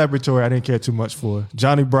 Dexter's Laboratory, I didn't care too much for.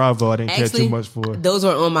 Johnny Bravo, I didn't care too much for. Those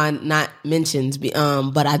were on my not mentions, but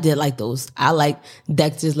I did like those. I like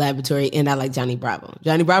Dexter's Laboratory and I like Johnny Bravo.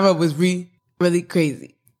 Johnny Bravo was really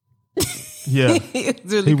crazy. Yeah,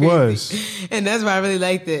 he was. And that's why I really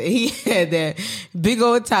liked it. He had that big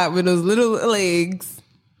old top with those little legs,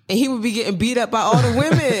 and he would be getting beat up by all the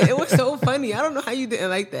women. It was so funny. I don't know how you didn't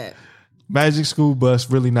like that. Magic School Bus,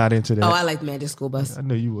 really not into that. Oh, I like Magic School Bus. I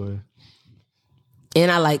know you would. And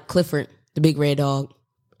I like Clifford, the big red dog.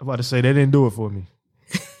 I'm about to say, they didn't do it for me.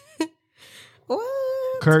 What?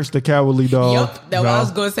 Kurtz the Cowardly Dog. Yep, I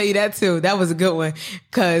was going to say that too. That was a good one.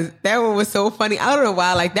 Because that one was so funny. I don't know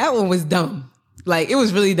why. Like, that one was dumb. Like, it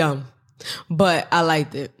was really dumb. But I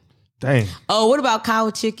liked it. Dang. Oh, what about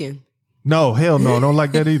Cow Chicken? No, hell no. I don't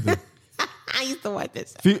like that either. I used to watch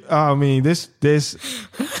this. I mean, these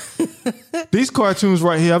cartoons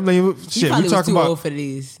right here, I mean, shit, we talking about. Too old for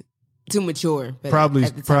these. Too mature.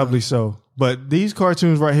 Probably so. But these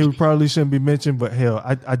cartoons right here, we probably shouldn't be mentioned, but hell,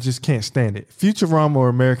 I just can't stand it. Futurama or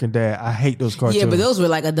American Dad, I hate those cartoons. Yeah, but those were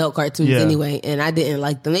like adult cartoons anyway, and I didn't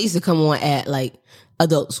like them. They used to come on at like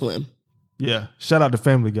Adult Swim. Yeah. Shout out to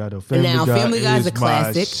Family Guy, though. Family Guy is a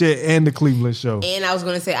classic. Shit, and the Cleveland Show. And I was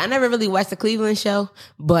going to say, I never really watched the Cleveland Show,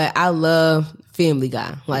 but I love Family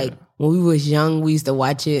Guy. Like, when we was young, we used to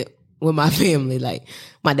watch it with my family. Like,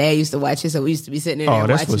 my dad used to watch it, so we used to be sitting there watching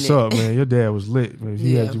it. Oh, that's what's up, man. Your dad was lit, man.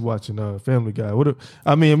 He had you watching Family Guy.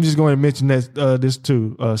 I'm just going to mention that this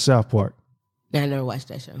too, South Park. I never watched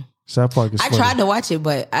that show. South Park is funny. I tried to watch it,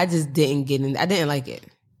 but I just didn't get in. I didn't like it.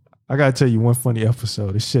 I got to tell you one funny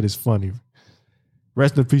episode. This shit is funny.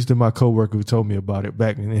 Rest in peace to my coworker who told me about it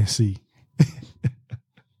back in NC.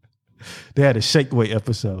 They had a shake weight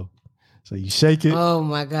episode. So you shake it. Oh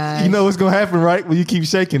my god! You know what's gonna happen, right? When you keep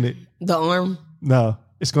shaking it. The arm. No,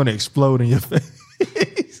 it's gonna explode in your face.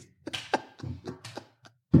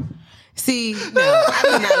 See, no, I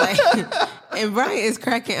do not like. And Brian is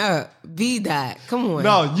cracking up. B dot. Come on.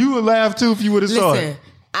 No, you would laugh too if you would have saw it. Listen,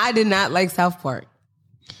 I did not like South Park.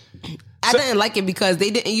 I didn't like it because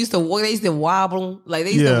they didn't used to walk. They used to wobble, like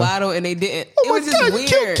they used to waddle, and they didn't. Oh it was my just God, weird.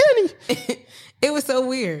 you killed Kenny. It was so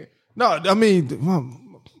weird. No, I mean,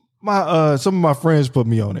 my some of my friends put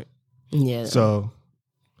me on it. Yeah. So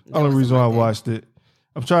only reason why I watched it.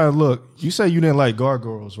 I'm trying to look. You say you didn't like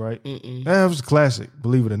Gargoyles, right? That was a classic,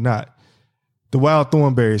 believe it or not. The Wild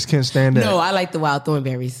Thornberries, can't stand that. No, I like the Wild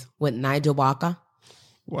Thornberries with Nigel Walker.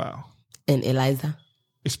 Wow. And Eliza.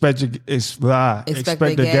 Expect the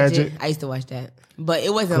Gadget. I used to watch that. But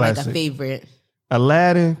it wasn't Classic. like a favorite.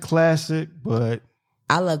 Aladdin, classic, but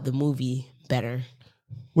I love the movie better.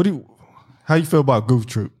 How you feel about Goof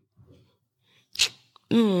Troop?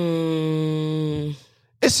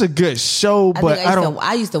 It's a good show, but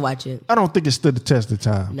I used to watch it. I don't think it stood the test of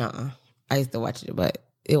time. No, I used to watch it, but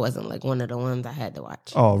it wasn't like one of the ones I had to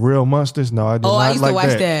watch. Oh, Real Monsters? No, I did not I used like to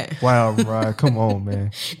watch that. Wow, Mariah, come on,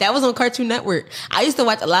 man. That was on Cartoon Network. I used to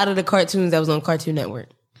watch a lot of the cartoons that was on Cartoon Network.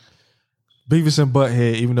 Beavis and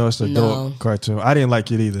Butthead, even though it's an adult cartoon, I didn't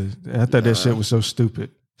like it either. I thought that shit was so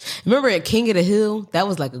stupid. Remember at King of the Hill? That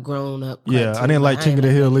was like a grown up cartoon. Yeah, I didn't like King of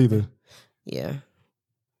the Hill either. Yeah.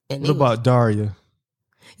 And what about Daria?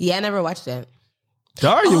 Yeah, I never watched that.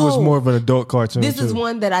 Daria was more of an adult cartoon. This is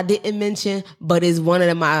one that I didn't mention, but is one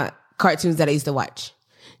of my cartoons that I used to watch.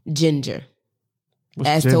 Ginger.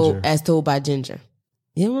 As told by Ginger.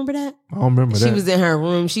 You remember that? I don't remember that. She was in her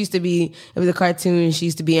room. It was a cartoon. She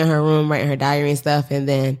used to be in her room writing her diary and stuff. And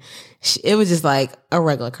then it was just like a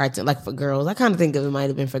regular cartoon, like for girls. I kind of think it might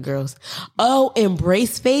have been for girls. Oh,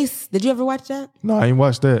 Embrace Face. Did you ever watch that? No, I ain't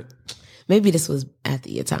watched that. Maybe this was after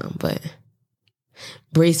your time, but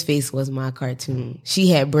Brace Face was my cartoon. She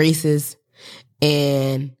had braces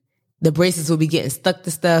and the braces would be getting stuck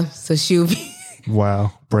to stuff. So she would be...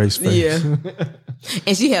 Wow, Brace Face. Yeah.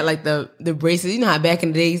 And she had like the braces. You know how back in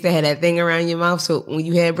the day you used to have that thing around your mouth so when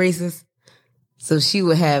you had braces? So she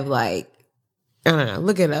would have like, I don't know,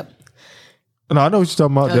 look it up. No, I know what you're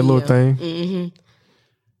talking about, that little thing. Mm-hmm.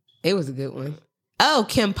 It was a good one. Oh,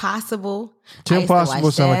 Kim Possible. Kim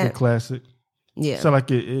Possible sound like a classic. Yeah. Sound like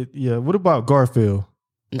it. Yeah. What about Garfield?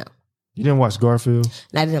 No. You didn't watch Garfield?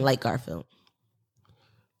 I didn't like Garfield.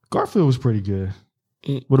 Garfield was pretty good.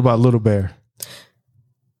 What about Little Bear?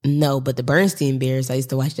 No, but the Bernstein Bears, I used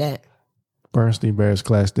to watch that. Bernstein Bears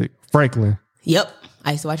classic. Franklin. Yep.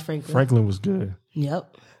 I used to watch Franklin. Franklin was good.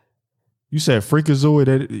 Yep. You said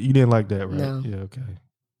Freakazoid. You didn't like that, right? No. Yeah, okay.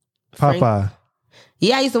 Popeye.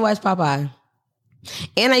 Yeah, I used to watch Popeye.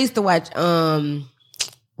 And I used to watch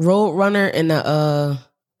Road Runner and the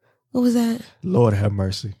what was that? Lord have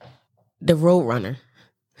mercy. The Road Runner.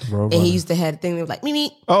 And he used to have a thing that was like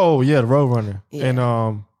me. Oh yeah, the Road Runner. Yeah.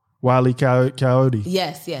 And Wile E. Coyote.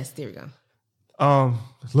 Yes, there we go.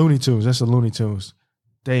 Looney Tunes. That's the Looney Tunes.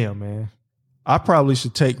 Damn, man. I probably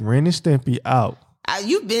should take Ren and Stimpy out.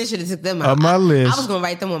 You been should have took them out. On my list. I was gonna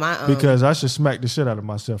write them on my own. Because I should smack the shit out of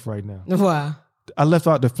myself right now. Wow. I left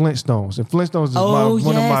out the Flintstones. And Flintstones is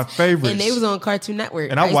one of my favorites. And they was on Cartoon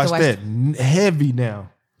Network. And I watched that heavy now.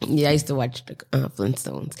 Yeah, I used to watch the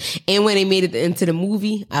Flintstones. And when they made it into the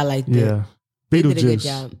movie, I liked it. Yeah. They did a good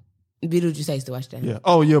job. Beetlejuice, I used to watch that. Yeah.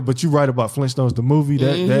 Oh, yeah, but you're right about Flintstones, the movie.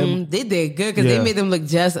 That they did good because they made them look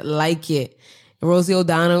just like it. Rosie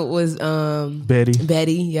O'Donnell was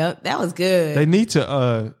Betty. Yep, that was good. They need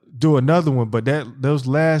to do another one, but those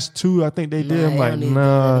last two, I think they did. I'm like,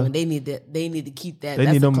 nah. They need to keep that.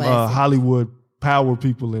 They need them Hollywood power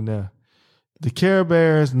people in there. The Care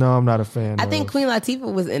Bears, no, I'm not a fan. I think Queen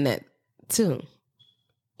Latifah was in that too.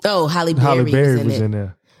 Oh, Halle Berry was in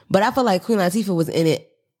there. But I feel like Queen Latifah was in it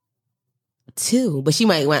too. But she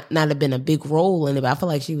might not have been a big role in it, but I feel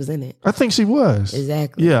like she was in it. I think she was.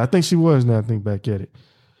 Exactly. Yeah, I think she was now I think back at it.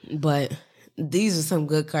 But these are some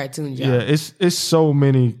good cartoons, y'all. Yeah, it's so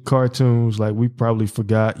many cartoons. Like we probably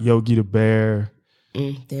forgot Yogi the Bear.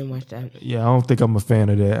 Didn't watch that. Yeah, I don't think I'm a fan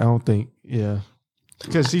of that. I don't think, yeah.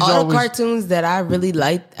 Because he's all the cartoons that I really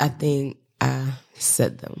liked, I think I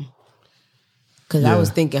said them. Because I was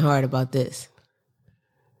thinking hard about this.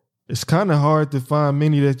 It's kind of hard to find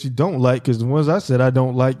many that you don't like because the ones I said I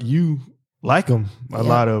don't like, you like them, a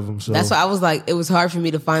lot of them. So that's why I was like, it was hard for me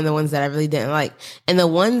to find the ones that I really didn't like. And the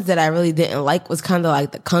ones that I really didn't like was kind of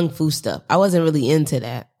like the Kung Fu stuff. I wasn't really into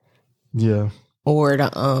that. Yeah. Or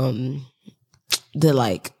the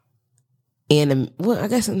like anime. Well, I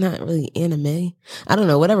guess it's not really anime. I don't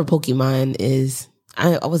know. Whatever Pokemon is.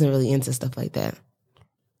 I wasn't really into stuff like that.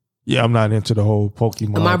 Yeah, I'm not into the whole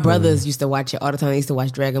Pokemon. My brothers used to watch it all the time. They used to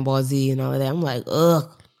watch Dragon Ball Z and all of that. I'm like, ugh.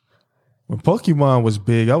 When Pokemon was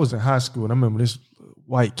big, I was in high school, and I remember this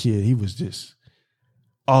white kid. He was just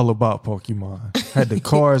all about Pokemon. Had the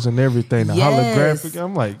cars and everything, the holographic.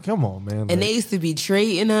 I'm like, come on, man. And they used to be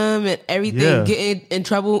trading them and everything, getting in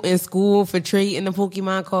trouble in school for trading the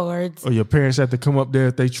Pokemon cards. Or your parents had to come up there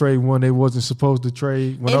if they trade one they wasn't supposed to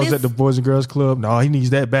trade. When I was at the Boys and Girls Club, no, he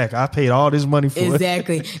needs that back. I paid all this money for it.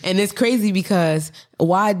 Exactly. And it's crazy because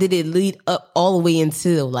why did it lead up all the way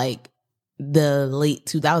until like the late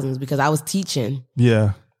 2000s? Because I was teaching.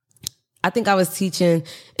 Yeah. I think I was teaching,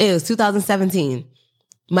 it was 2017.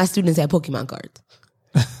 My students had Pokemon cards.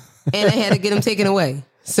 And I had to get them taken away.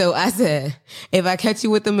 So I said, if I catch you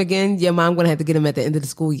with them again, your mom going to have to get them at the end of the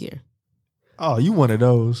school year. Oh, you one of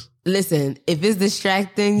those. Listen, if it's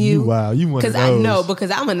distracting you. Wow, you one of those. Because I know, because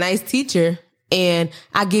I'm a nice teacher and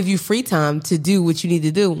I give you free time to do what you need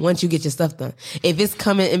to do once you get your stuff done. If it's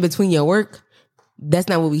coming in between your work, that's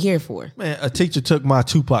not what we're here for. Man, a teacher took my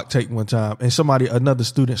Tupac tape one time and another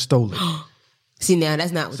student stole it. See, now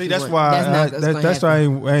that's not what you that's want. why that's why I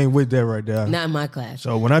ain't with that right there. Not in my class.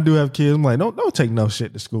 So when I do have kids, I'm like, don't take no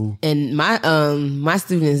shit to school. And my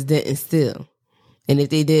students didn't steal. And if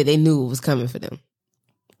they did, they knew it was coming for them.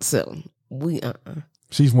 So we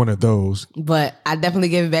She's one of those. But I definitely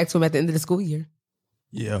gave it back to them at the end of the school year.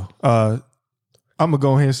 Yeah. I'm gonna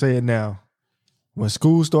go ahead and say it now. When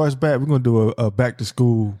school starts back, we're gonna do a back to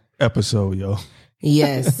school episode, yo.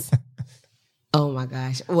 Yes. Oh my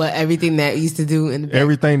gosh. Well, everything that we used to do in the back.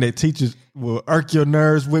 Everything that teachers will irk your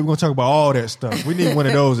nerves with. We're going to talk about all that stuff. We need one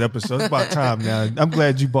of those episodes. It's about time now. I'm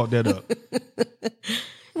glad you brought that up. Get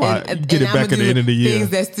it back at the end of the year.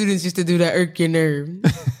 Things that students used to do that irk your nerve.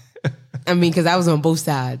 I mean, because I was on both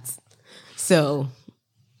sides. So,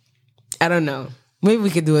 I don't know. Maybe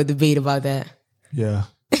we could do a debate about that. Yeah.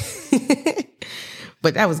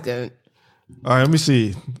 But that was good. All right, let me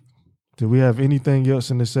see. Do we have anything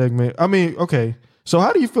else in the segment? I mean, okay. So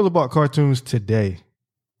how do you feel about cartoons today?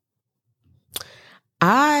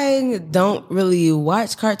 I don't really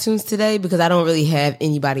watch cartoons today because I don't really have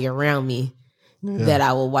anybody around me that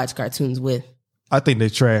I will watch cartoons with. I think they're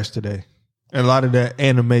trash today. And a lot of that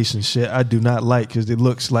animation shit I do not like because it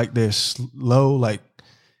looks like they're slow, like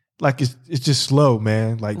it's just slow,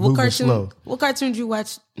 man. Like moving slow. What cartoon did you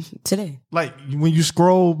watch today? Like when you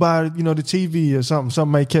scroll by, the TV or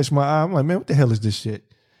something may catch my eye. I'm like, man, what the hell is this shit?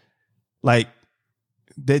 Like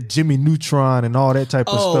that Jimmy Neutron and all that type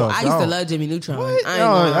of stuff. I used to love Jimmy Neutron. What?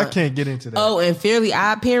 I can't get into that. Oh, and Fairly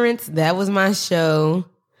Odd Parents, that was my show.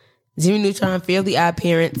 Jimmy Neutron, Fairly Odd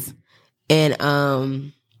Parents, and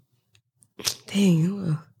I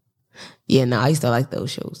used to like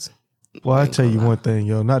those shows. Well, I tell you one thing,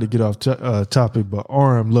 yo, not to get off topic, but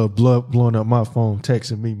RM love blowing up my phone,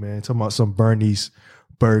 texting me, man, talking about some Bernice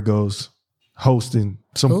Burgos hosting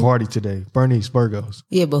some party today. Bernice Burgos.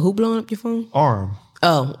 Yeah, but who blowing up your phone? RM.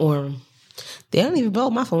 Oh, RM. They don't even blow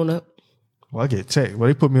my phone up. Well, I get text. Well,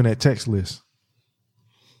 they put me on that text list.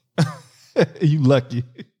 You lucky.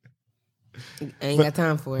 I ain't got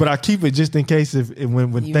time for it. But I keep it just in case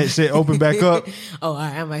when that shit open back up. Oh, all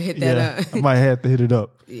right, I might hit that up. I might have to hit it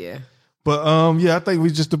up. Yeah. But I think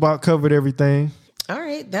we just about covered everything. All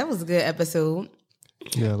right, that was a good episode.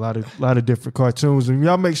 Yeah, a lot of different cartoons. And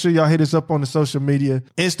y'all make sure y'all hit us up on the social media,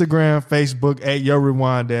 Instagram, Facebook, at Yo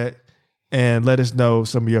Rewind That, and let us know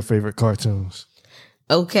some of your favorite cartoons.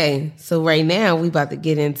 Okay, so right now we about to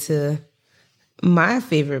get into my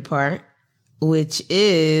favorite part, which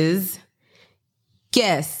is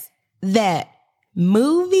Guess That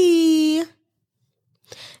Movie.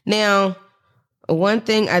 Now, one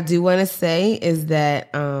thing I do want to say is that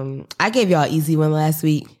I gave y'all an easy one last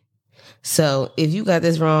week. So if you got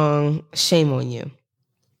this wrong, shame on you.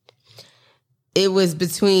 It was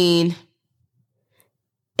between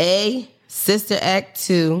A, Sister Act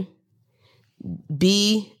 2,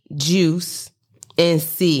 B, Juice, and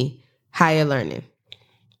C, Higher Learning.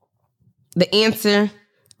 The answer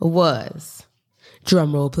was,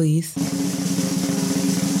 drum roll please,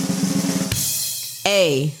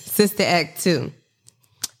 A, Sister Act 2.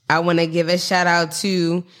 I want to give a shout out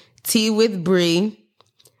to T with Bree,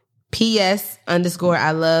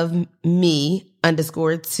 PS_I love me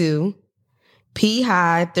 _2, P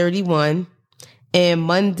High 31, and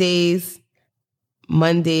Mondays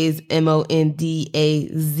Mondaze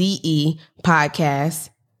podcast.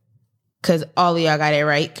 Cause all of y'all got it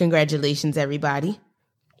right. Congratulations, everybody.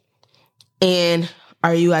 And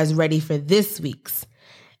are you guys ready for this week's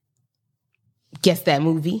Guess That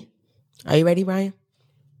Movie? Are you ready, Brian?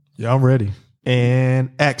 Yeah, I'm ready.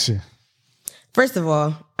 And action. First of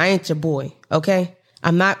all, I ain't your boy, okay?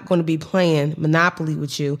 I'm not going to be playing Monopoly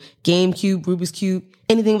with you. GameCube, Rubik's Cube,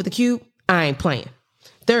 anything with the cube, I ain't playing.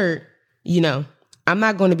 Third, I'm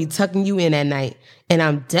not going to be tucking you in at night, and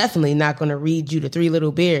I'm definitely not going to read you the Three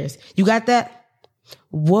Little Bears. You got that?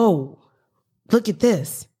 Whoa, look at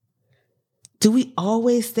this. Do we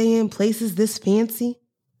always stay in places this fancy?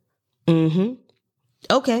 Mm-hmm.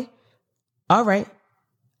 Okay. All right.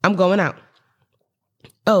 I'm going out.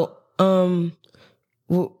 Oh,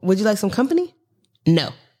 would you like some company?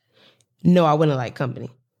 No, I wouldn't like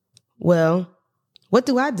company. Well, what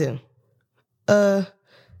do I do?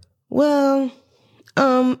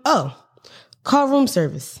 Call room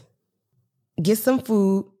service. Get some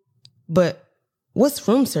food, but what's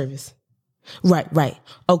room service? Right.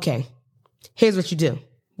 Okay. Here's what you do.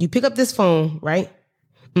 You pick up this phone, right?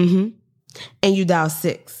 Mm-hmm. And you dial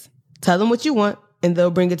 6. Tell them what you want, and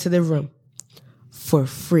they'll bring it to their room. For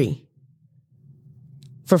free.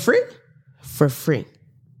 For free? For free.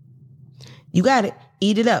 You got it.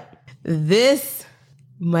 Eat it up. This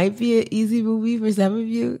might be an easy movie for some of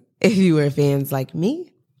you if you were fans like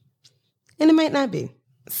me, and it might not be.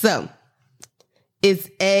 So, it's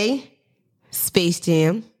A, Space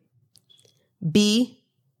Jam, B,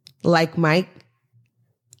 Like Mike,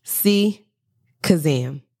 C,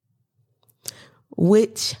 Kazam.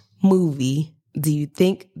 Which movie do you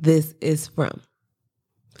think this is from?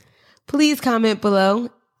 Please comment below.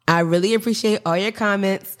 I really appreciate all your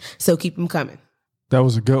comments, so keep them coming. That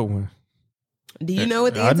was a good one. Do you know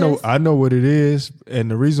what the answer is? I know what it is,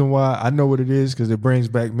 and the reason why I know what it is because it brings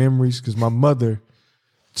back memories. Because my mother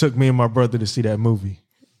took me and my brother to see that movie.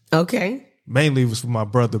 Okay. Mainly it was for my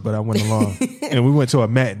brother, but I went along, and we went to a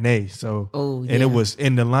matinee. So, and it was,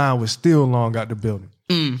 and the line was still long out the building.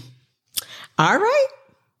 All right.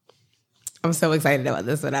 I'm so excited about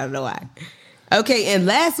this one. I don't know why. Okay, and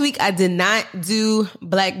last week I did not do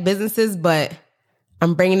Black businesses, but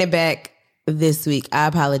I'm bringing it back this week. I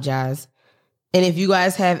apologize. And if you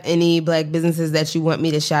guys have any Black businesses that you want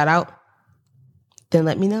me to shout out, then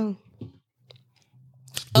let me know.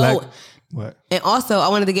 What? And also, I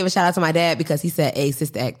wanted to give a shout out to my dad because he said, "Hey,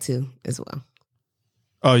 Sister Act 2" as well.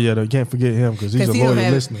 Oh yeah, you can't forget him because he's a loyal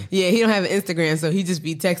listener. Yeah, he don't have an Instagram, so he just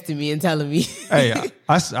be texting me and telling me. Hey,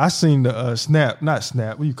 I seen the not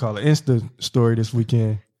Snap, what you call it, Insta story this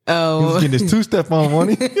weekend. Oh, he was getting his 2-step on,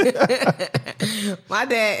 wasn't he? My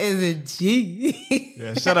dad is a G.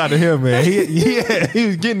 Yeah, shout out to him, man. He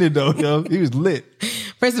was getting it though, yo. He was lit.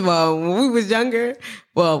 First of all, when we was younger,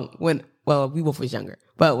 we both was younger.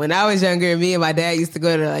 But when I was younger, me and my dad used to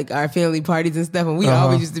go to like our family parties and stuff, and we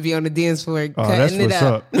always used to be on the dance floor cutting it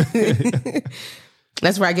up.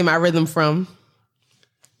 That's where I get my rhythm from.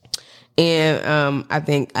 And I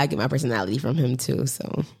think I get my personality from him too.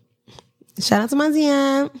 So shout out to my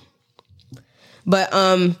Zion. But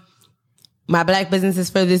my Black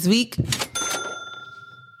businesses for this week,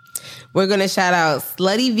 we're gonna shout out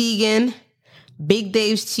Slutty Vegan, Big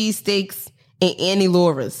Dave's Cheesesteaks, and Annie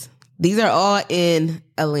Laura's. These are all in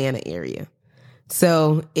Atlanta area.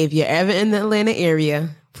 So if you're ever in the Atlanta area,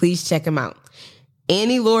 please check them out.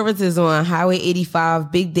 Annie Laura's is on Highway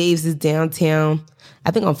 85. Big Dave's is downtown, I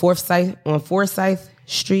think on Forsyth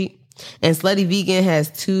Street. And Slutty Vegan has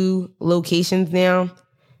 2 locations now.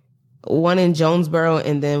 One in Jonesboro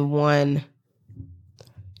and then one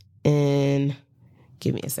in,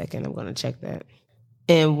 give me a second, I'm going to check that.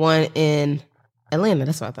 And one in Atlanta,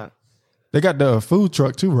 that's what I thought. They got the food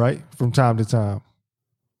truck too, right? From time to time.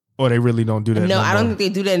 Or they really don't do that No, no I don't more?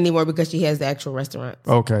 think they do that anymore because she has the actual restaurant.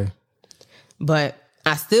 Okay. But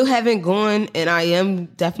I still haven't gone, and I am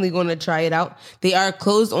definitely going to try it out. They are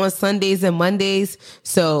closed on Sundays and Mondays,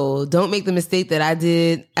 so don't make the mistake that I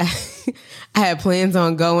did. I had plans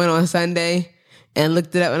on going on Sunday and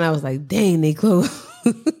looked it up, and I was like, dang, they closed.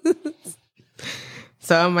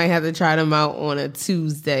 So I might have to try them out on a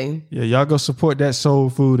Tuesday. Yeah, y'all go support that soul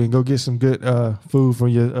food and go get some good food for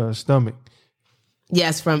your stomach.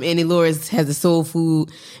 Yes, from Annie Laura's has the soul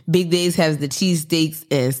food. Big Dave's has the cheesesteaks,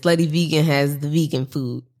 and Slutty Vegan has the vegan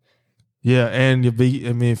food. Yeah, and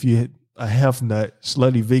if you hit a health nut,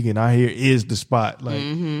 Slutty Vegan, I hear is the spot. Like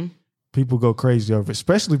people go crazy over it,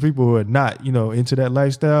 especially people who are not, into that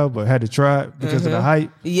lifestyle, but had to try it because of the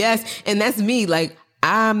hype. Yes, and that's me. Like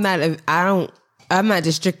I'm not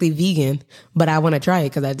just strictly vegan, but I want to try it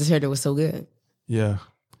because I just heard it was so good. Yeah.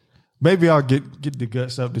 Maybe I'll get the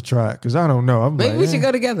guts up to try it because I don't know. Maybe we should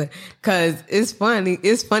go together because it's funny.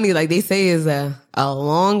 It's funny. Like they say is a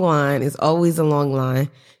long line. It's always a long line.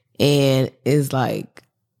 And it's like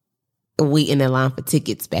waiting in line for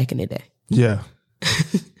tickets back in the day. Yeah.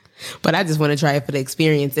 But I just want to try it for the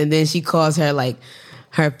experience. And then she calls her like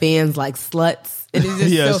her fans like sluts. And it's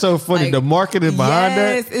just it's so funny. like, the marketing behind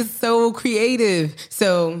that. Yes, it's so creative.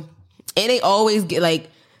 So, and they always get like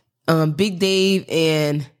Big Dave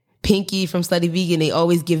and Pinky from Slutty Vegan, they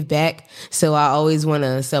always give back. So I always want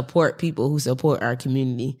to support people who support our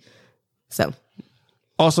community. So.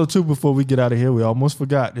 Also, too, before we get out of here, we almost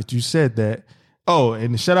forgot that you said that. Oh,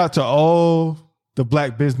 and shout out to all the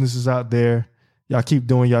black businesses out there. Y'all keep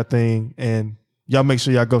doing y'all thing, and y'all make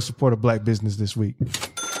sure y'all go support a black business this week.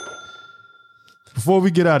 Before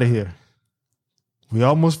we get out of here, we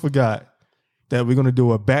almost forgot that we're going to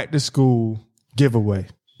do a back to school giveaway.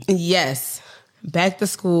 Yes, back to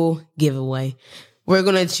school giveaway. We're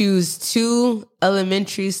going to choose 2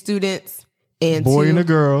 elementary students and boy 2, and a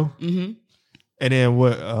girl. Mm-hmm. And then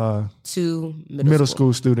what? 2 middle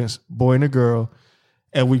school students, boy and a girl.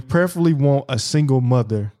 And we preferably want a single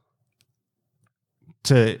mother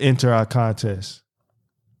to enter our contest.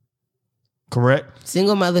 Correct?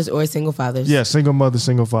 Single mothers or single fathers. Yeah, single mothers,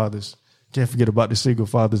 single fathers. Can't forget about the single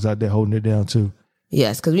fathers out there holding it down too.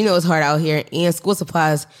 Yes, because we know it's hard out here and school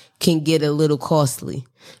supplies can get a little costly.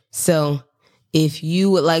 So if you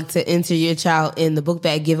would like to enter your child in the book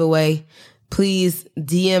bag giveaway, please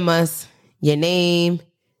DM us your name,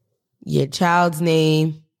 your child's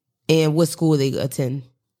name, and what school they attend.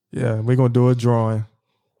 Yeah, we're going to do a drawing.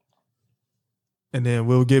 And then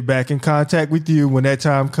we'll get back in contact with you when that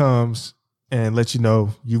time comes and let you know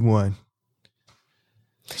you won.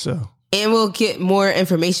 So. And we'll get more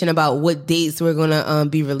information about what dates we're going to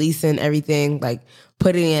be releasing everything, like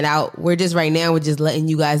putting it out. We're just letting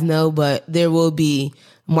you guys know, but there will be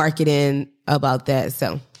marketing about that.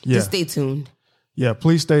 So just stay tuned. Yeah,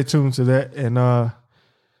 please stay tuned to that. And I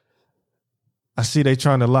see they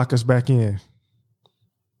trying to lock us back in.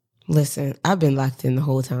 Listen, I've been locked in the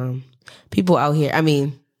whole time. People out here, I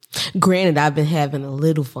mean, granted, I've been having a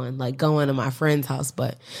little fun, like going to my friend's house,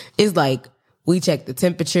 but it's like we check the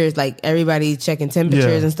temperatures, like everybody checking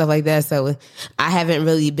temperatures and stuff like that. So I haven't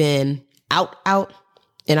really been out,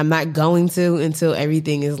 and I'm not going to until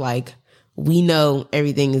everything is like, we know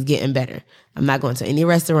everything is getting better. I'm not going to any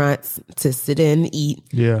restaurants to sit in and eat.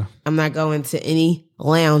 Yeah. I'm not going to any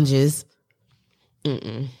lounges.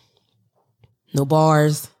 No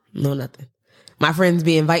bars, no nothing. My friends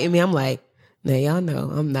be inviting me. I'm like, now y'all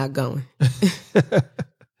know I'm not going.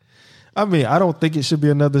 I mean, I don't think it should be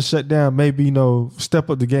another shutdown. Maybe, step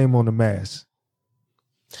up the game on the mask.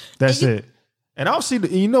 That's it. And I'll see,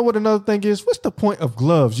 you know what another thing is? What's the point of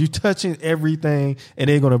gloves? You touching everything and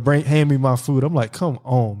they're going to hand me my food. I'm like, come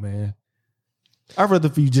on, man. I'd rather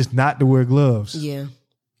for you just not to wear gloves. Yeah,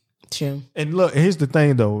 true. And look, here's the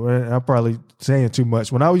thing, though. I'm probably saying too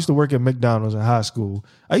much. When I used to work at McDonald's in high school,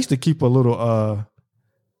 I used to keep a little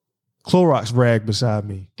Clorox rag beside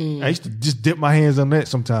me. I used to just dip my hands on that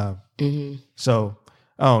sometime. So,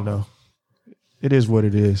 I don't know. It is what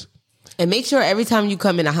it is. And make sure every time you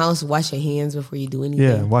come in the house, wash your hands before you do anything.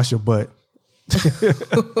 Yeah, wash your butt.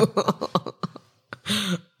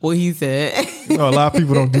 What he said. A lot of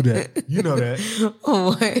people don't do that. You know that.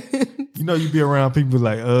 What? You be around people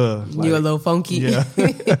like, you a little funky. Yeah.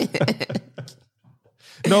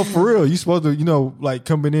 No, for real. You supposed to, like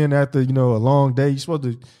coming in after, a long day, you supposed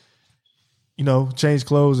to, change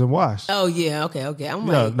clothes and wash. Oh, yeah. Okay.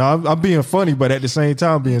 I'm I'm being funny, but at the same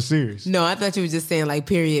time being serious. No, I thought you were just saying like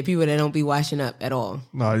period, people that don't be washing up at all.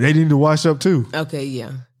 No, they need to wash up too. Okay,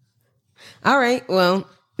 yeah. All right. Well,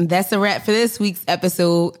 that's a wrap for this week's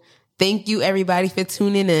episode. Thank you, everybody, for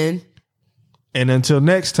tuning in. And until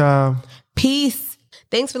next time. Peace.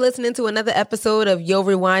 Thanks for listening to another episode of Yo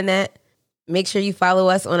Rewind That. Make sure you follow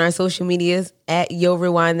us on our social medias at Yo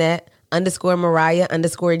Rewind That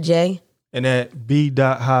 _Mariah_J. And at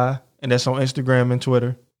B.High. And that's on Instagram and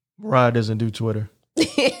Twitter. Mariah doesn't do Twitter. But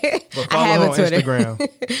follow I have her a on Twitter. Instagram.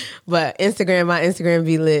 But my Instagram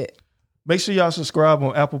be lit. Make sure y'all subscribe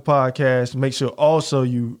on Apple Podcasts. Make sure also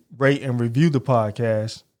you rate and review the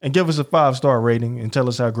podcast. And give us a 5-star rating and tell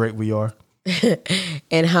us how great we are.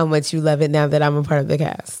 And how much you love it now that I'm a part of the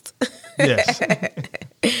cast. Yes.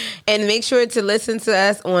 And make sure to listen to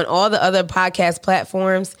us on all the other podcast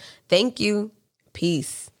platforms. Thank you.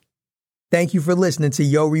 Peace. Thank you for listening to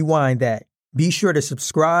Yo Rewind That. Be sure to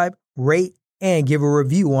subscribe, rate, and give a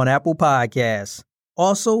review on Apple Podcasts.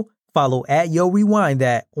 Also, follow at Yo Rewind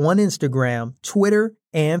That on Instagram, Twitter,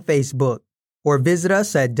 and Facebook. Or visit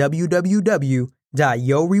us at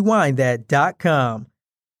www.yorewindthat.com.